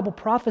is the Bible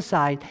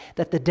prophesied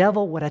that the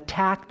devil would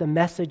attack the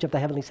message of the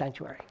heavenly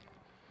sanctuary,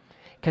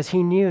 because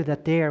he knew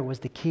that there was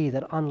the key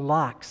that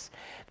unlocks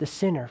the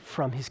sinner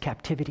from his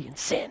captivity in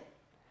sin.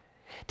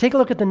 Take a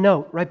look at the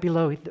note right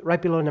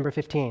below number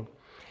 15.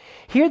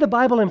 Here the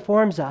Bible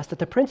informs us that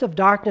the prince of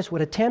darkness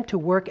would attempt to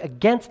work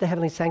against the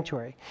heavenly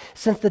sanctuary.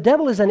 Since the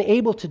devil is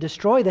unable to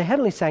destroy the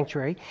heavenly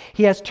sanctuary,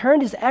 he has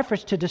turned his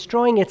efforts to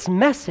destroying its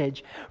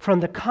message from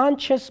the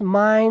conscious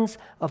minds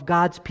of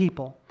God's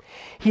people.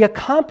 He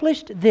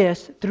accomplished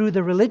this through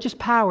the religious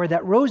power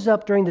that rose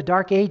up during the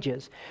Dark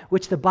Ages,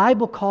 which the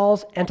Bible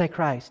calls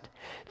Antichrist.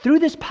 Through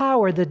this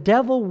power, the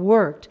devil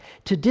worked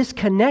to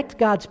disconnect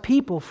God's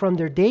people from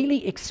their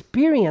daily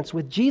experience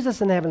with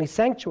Jesus in the heavenly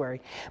sanctuary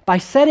by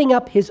setting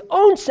up his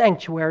own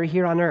sanctuary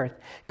here on earth,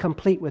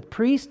 complete with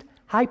priest,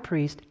 high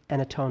priest,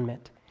 and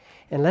atonement.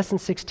 In Lesson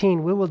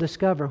 16, we will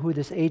discover who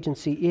this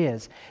agency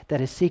is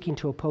that is seeking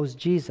to oppose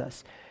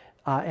Jesus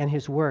and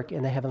his work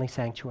in the heavenly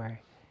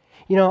sanctuary.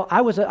 You know,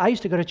 I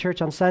used to go to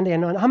church on Sunday,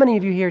 and how many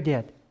of you here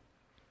did?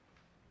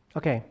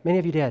 Okay, many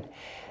of you did.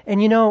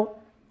 And you know,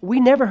 we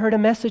never heard a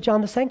message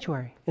on the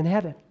sanctuary in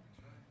heaven.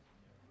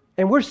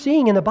 And we're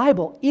seeing in the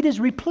Bible, it is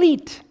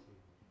replete.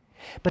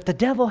 But the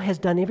devil has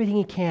done everything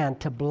he can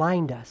to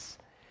blind us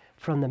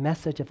from the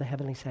message of the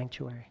heavenly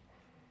sanctuary,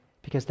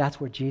 because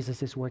that's where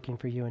Jesus is working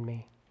for you and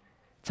me.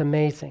 It's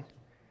amazing.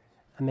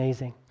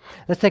 Amazing.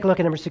 Let's take a look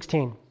at number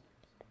 16.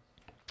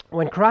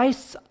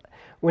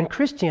 When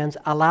Christians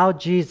allow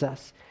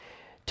Jesus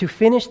to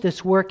finish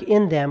this work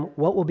in them,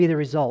 what will be the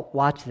result?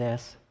 Watch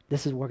this.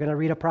 We're going to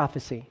read a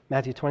prophecy,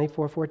 Matthew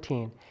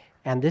 24:14.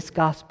 And this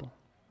gospel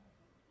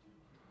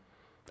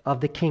of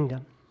the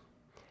kingdom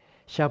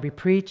shall be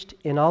preached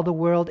in all the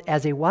world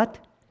as a what?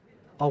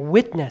 A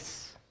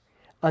witness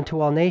unto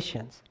all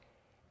nations.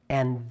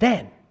 And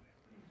then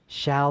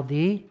shall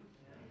the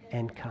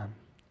end come.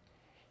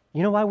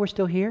 You know why we're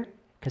still here?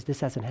 Because this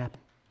hasn't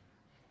happened.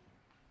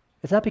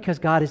 It's not because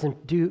God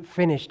isn't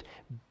finished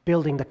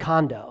building the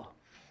condo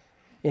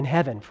in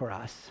heaven for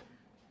us.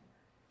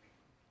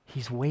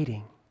 He's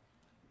waiting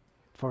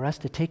for us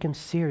to take him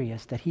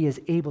serious, that he is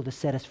able to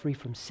set us free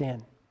from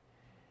sin.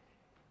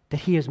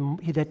 That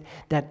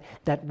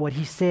what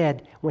he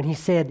said, when he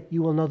said,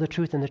 you will know the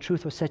truth and the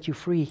truth will set you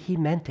free, he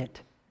meant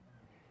it.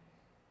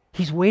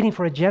 He's waiting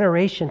for a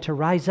generation to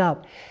rise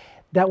up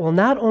that will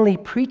not only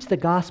preach the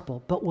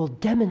gospel, but will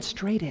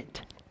demonstrate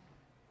it.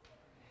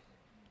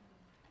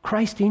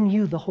 Christ in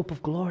you, the hope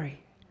of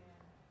glory.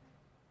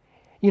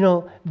 You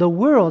know, the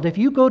world, if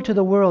you go to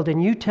the world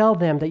and you tell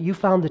them that you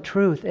found the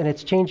truth and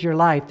it's changed your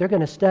life, they're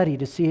going to study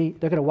to see,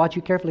 they're going to watch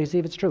you carefully to see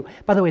if it's true.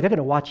 By the way, they're going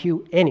to watch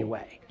you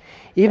anyway,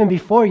 even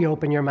before you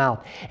open your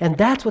mouth. And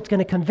that's what's going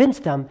to convince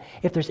them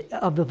if there's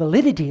of the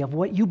validity of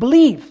what you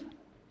believe,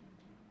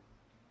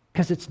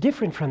 because it's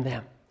different from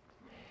them.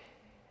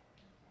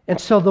 And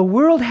so the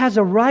world has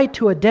a right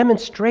to a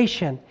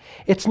demonstration.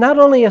 It's not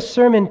only a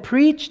sermon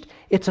preached,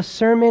 it's a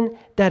sermon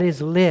that is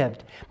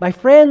lived. My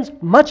friends,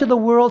 much of the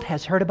world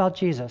has heard about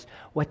Jesus.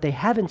 What they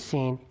haven't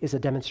seen is a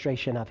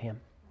demonstration of him.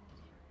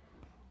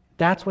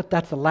 That's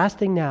the last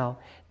thing now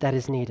that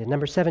is needed.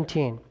 Number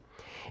 17.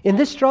 In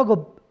this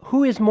struggle,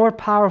 who is more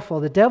powerful,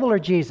 the devil or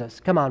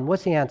Jesus? Come on,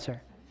 what's the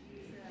answer?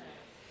 Jesus.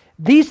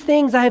 These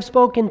things I have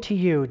spoken to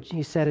you,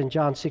 he said in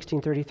John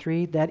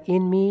 16:33, that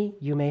in me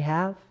you may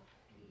have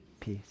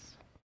peace.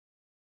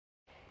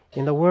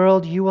 In the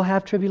world you will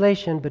have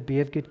tribulation, but be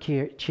of good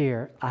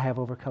cheer. I have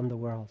overcome the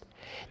world.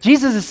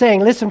 Jesus is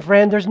saying, listen,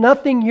 friend, there's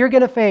nothing you're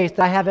going to face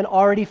that I haven't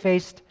already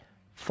faced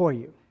for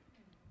you.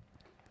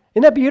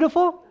 Isn't that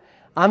beautiful?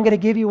 I'm going to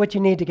give you what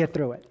you need to get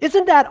through it.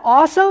 Isn't that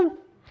awesome?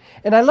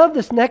 And I love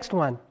this next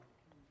one.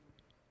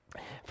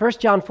 1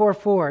 John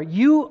 4:4.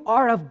 You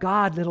are of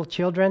God, little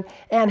children,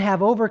 and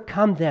have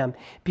overcome them,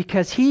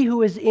 because he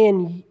who is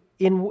in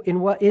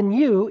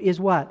you is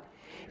what?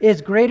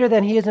 Is greater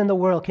than he is in the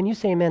world. Can you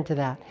say amen to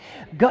that?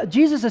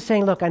 Jesus is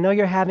saying, look, I know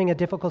you're having a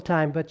difficult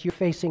time, but you're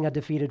facing a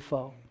defeated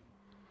foe.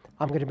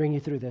 I'm going to bring you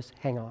through this.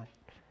 Hang on.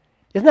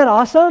 Isn't that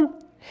awesome?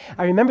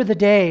 I remember the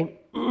day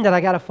that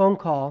I got a phone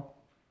call.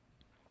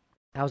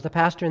 I was the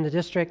pastor in the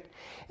district,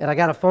 and I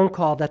got a phone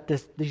call that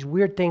these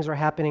weird things were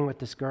happening with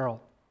this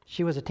girl.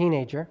 She was a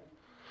teenager.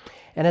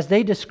 And as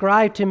they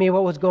described to me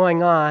what was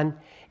going on,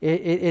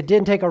 it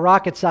didn't take a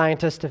rocket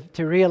scientist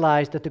to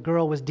realize that the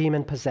girl was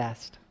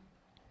demon-possessed.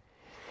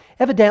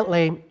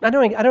 Evidently, I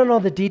don't know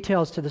the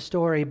details to the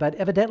story, but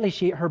evidently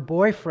her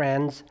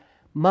boyfriend's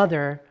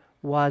mother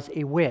was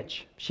a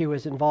witch. She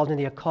was involved in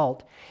the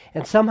occult.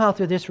 And somehow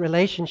through this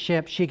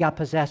relationship, she got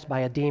possessed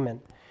by a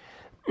demon.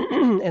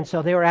 And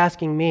so they were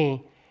asking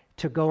me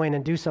to go in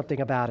and do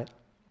something about it.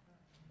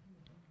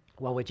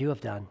 What would you have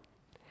done?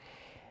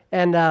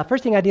 And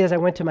first thing I did is I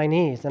went to my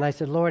knees and I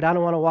said, Lord, I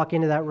don't want to walk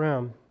into that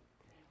room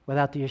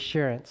without the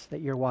assurance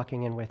that you're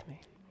walking in with me.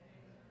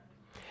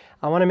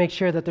 I want to make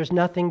sure that there's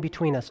nothing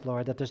between us,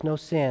 Lord, that there's no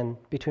sin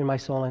between my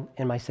soul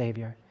and my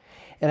Savior.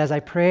 And as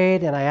I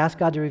prayed and I asked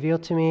God to reveal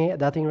to me,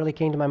 nothing really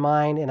came to my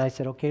mind. And I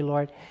said, okay,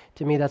 Lord,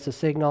 to me that's a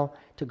signal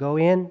to go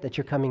in, that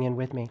you're coming in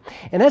with me.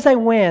 And as I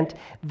went,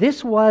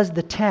 this was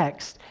the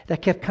text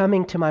that kept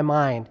coming to my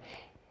mind.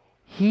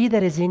 He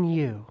that is in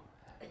you.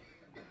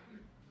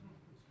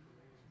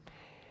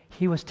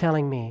 He was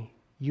telling me,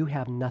 you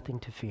have nothing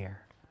to fear.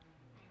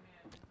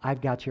 I've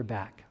got your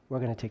back. We're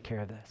going to take care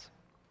of this.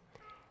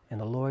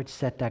 And the Lord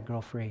set that girl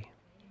free.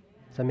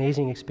 It's an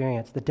amazing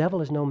experience. The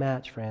devil is no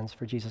match, friends,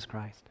 for Jesus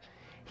Christ.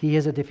 He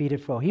is a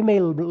defeated foe. He may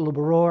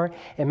roar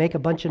and make a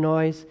bunch of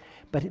noise,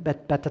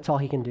 but that's all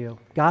he can do.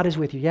 God is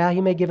with you. Yeah,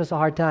 he may give us a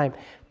hard time.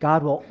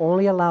 God will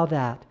only allow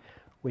that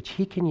which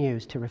he can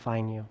use to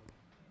refine you.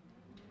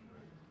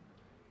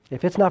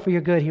 If it's not for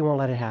your good, he won't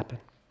let it happen.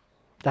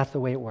 That's the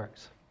way it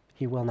works.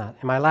 He will not.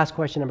 And my last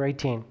question, number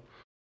 18.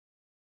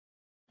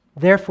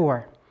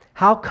 Therefore,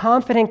 how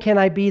confident can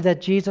I be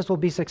that Jesus will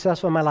be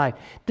successful in my life?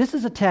 This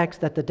is a text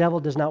that the devil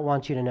does not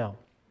want you to know.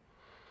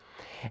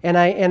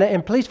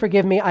 And please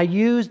forgive me, I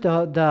used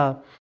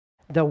the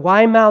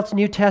Weymouth's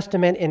New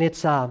Testament, and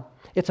it's a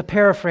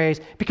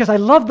paraphrase because I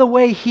love the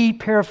way he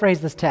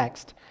paraphrased this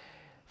text.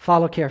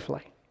 Follow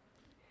carefully.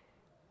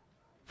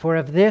 For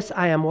of this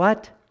I am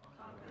what?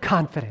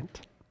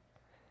 Confident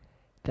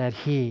that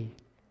he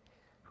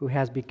who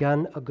has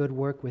begun a good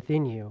work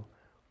within you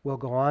will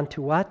go on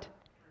to what?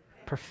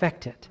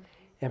 Perfect it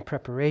in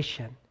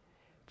preparation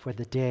for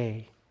the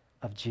day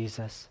of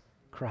Jesus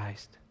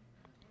Christ.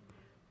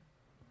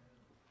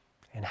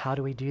 And how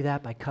do we do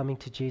that? By coming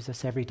to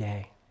Jesus every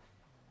day.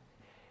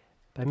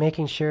 By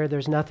making sure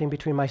there's nothing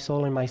between my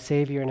soul and my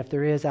Savior, and if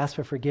there is, ask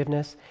for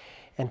forgiveness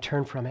and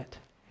turn from it.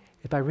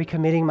 It's by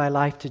recommitting my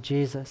life to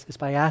Jesus. It's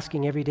by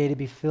asking every day to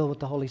be filled with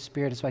the Holy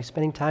Spirit. It's by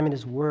spending time in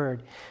His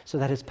Word so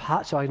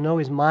I know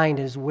His mind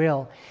and His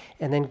will,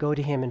 and then go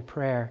to Him in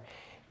prayer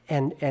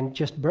and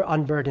just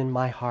unburden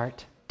my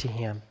heart to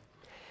Him.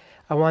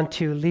 I want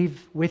to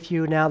leave with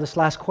you now this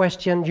last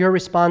question. Your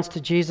response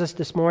to Jesus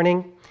this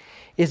morning.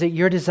 Is it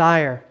your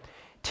desire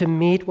to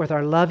meet with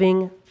our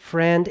loving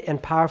friend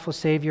and powerful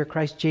Savior,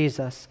 Christ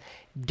Jesus,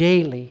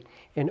 daily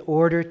in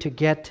order to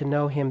get to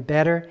know Him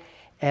better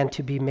and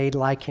to be made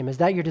like Him? Is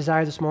that your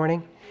desire this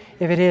morning?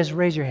 If it is,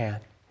 raise your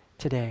hand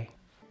today.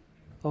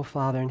 Oh,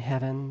 Father in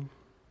heaven,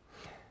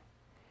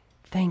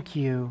 thank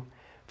you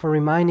for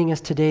reminding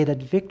us today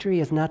that victory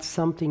is not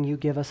something you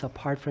give us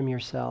apart from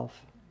yourself.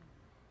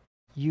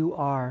 You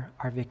are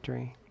our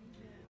victory.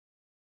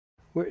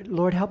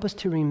 Lord, help us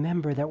to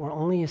remember that we're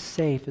only as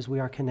safe as we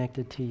are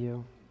connected to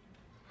you.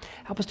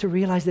 Help us to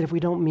realize that if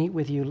we don't meet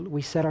with you,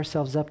 we set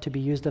ourselves up to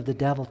be used of the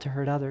devil to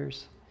hurt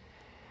others.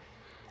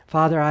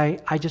 Father, I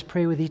just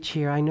pray with each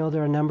here. I know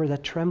there are a number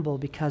that tremble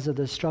because of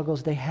the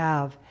struggles they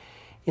have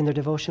in their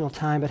devotional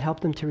time, but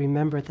help them to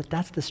remember that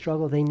that's the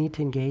struggle they need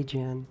to engage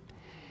in.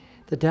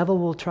 The devil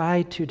will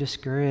try to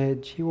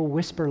discourage. He will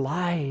whisper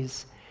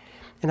lies.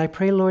 And I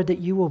pray, Lord, that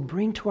you will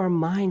bring to our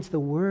minds the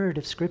word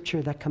of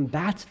Scripture that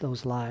combats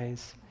those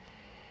lies.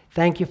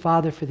 Thank you,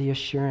 Father, for the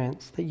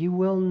assurance that you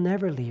will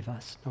never leave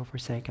us nor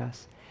forsake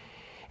us.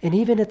 And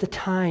even at the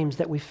times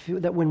that we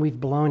feel that when we've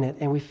blown it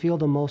and we feel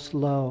the most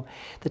low,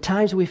 the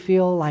times we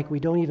feel like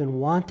we don't even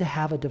want to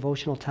have a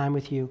devotional time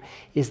with you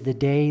is the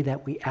day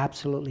that we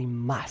absolutely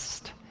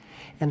must.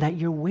 And that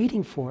you're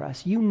waiting for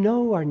us. You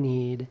know our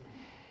need.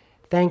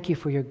 Thank you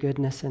for your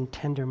goodness and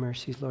tender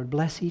mercies, Lord.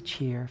 Bless each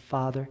here,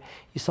 Father.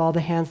 You saw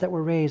the hands that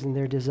were raised and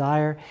their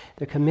desire,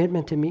 their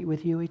commitment to meet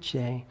with you each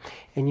day.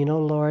 And you know,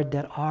 Lord,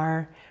 that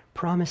our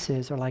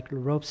promises are like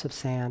ropes of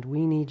sand.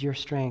 We need your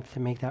strength to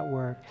make that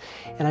work.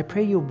 And I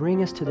pray you'll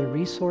bring us to the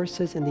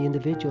resources and the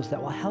individuals that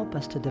will help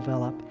us to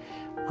develop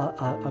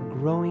a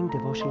growing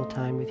devotional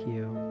time with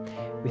you.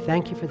 We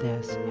thank you for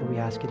this, and we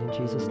ask it in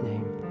Jesus'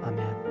 name.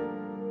 Amen.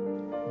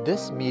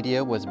 This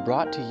media was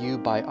brought to you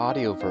by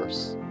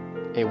Audioverse,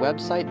 a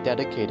website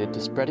dedicated to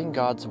spreading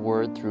God's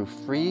Word through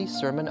free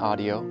sermon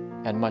audio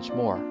and much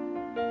more.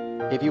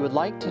 If you would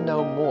like to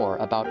know more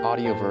about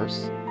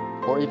Audioverse,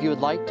 or if you would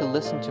like to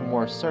listen to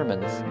more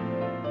sermons,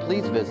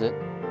 please visit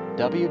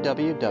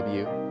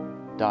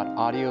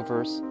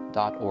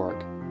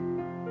www.audioverse.org.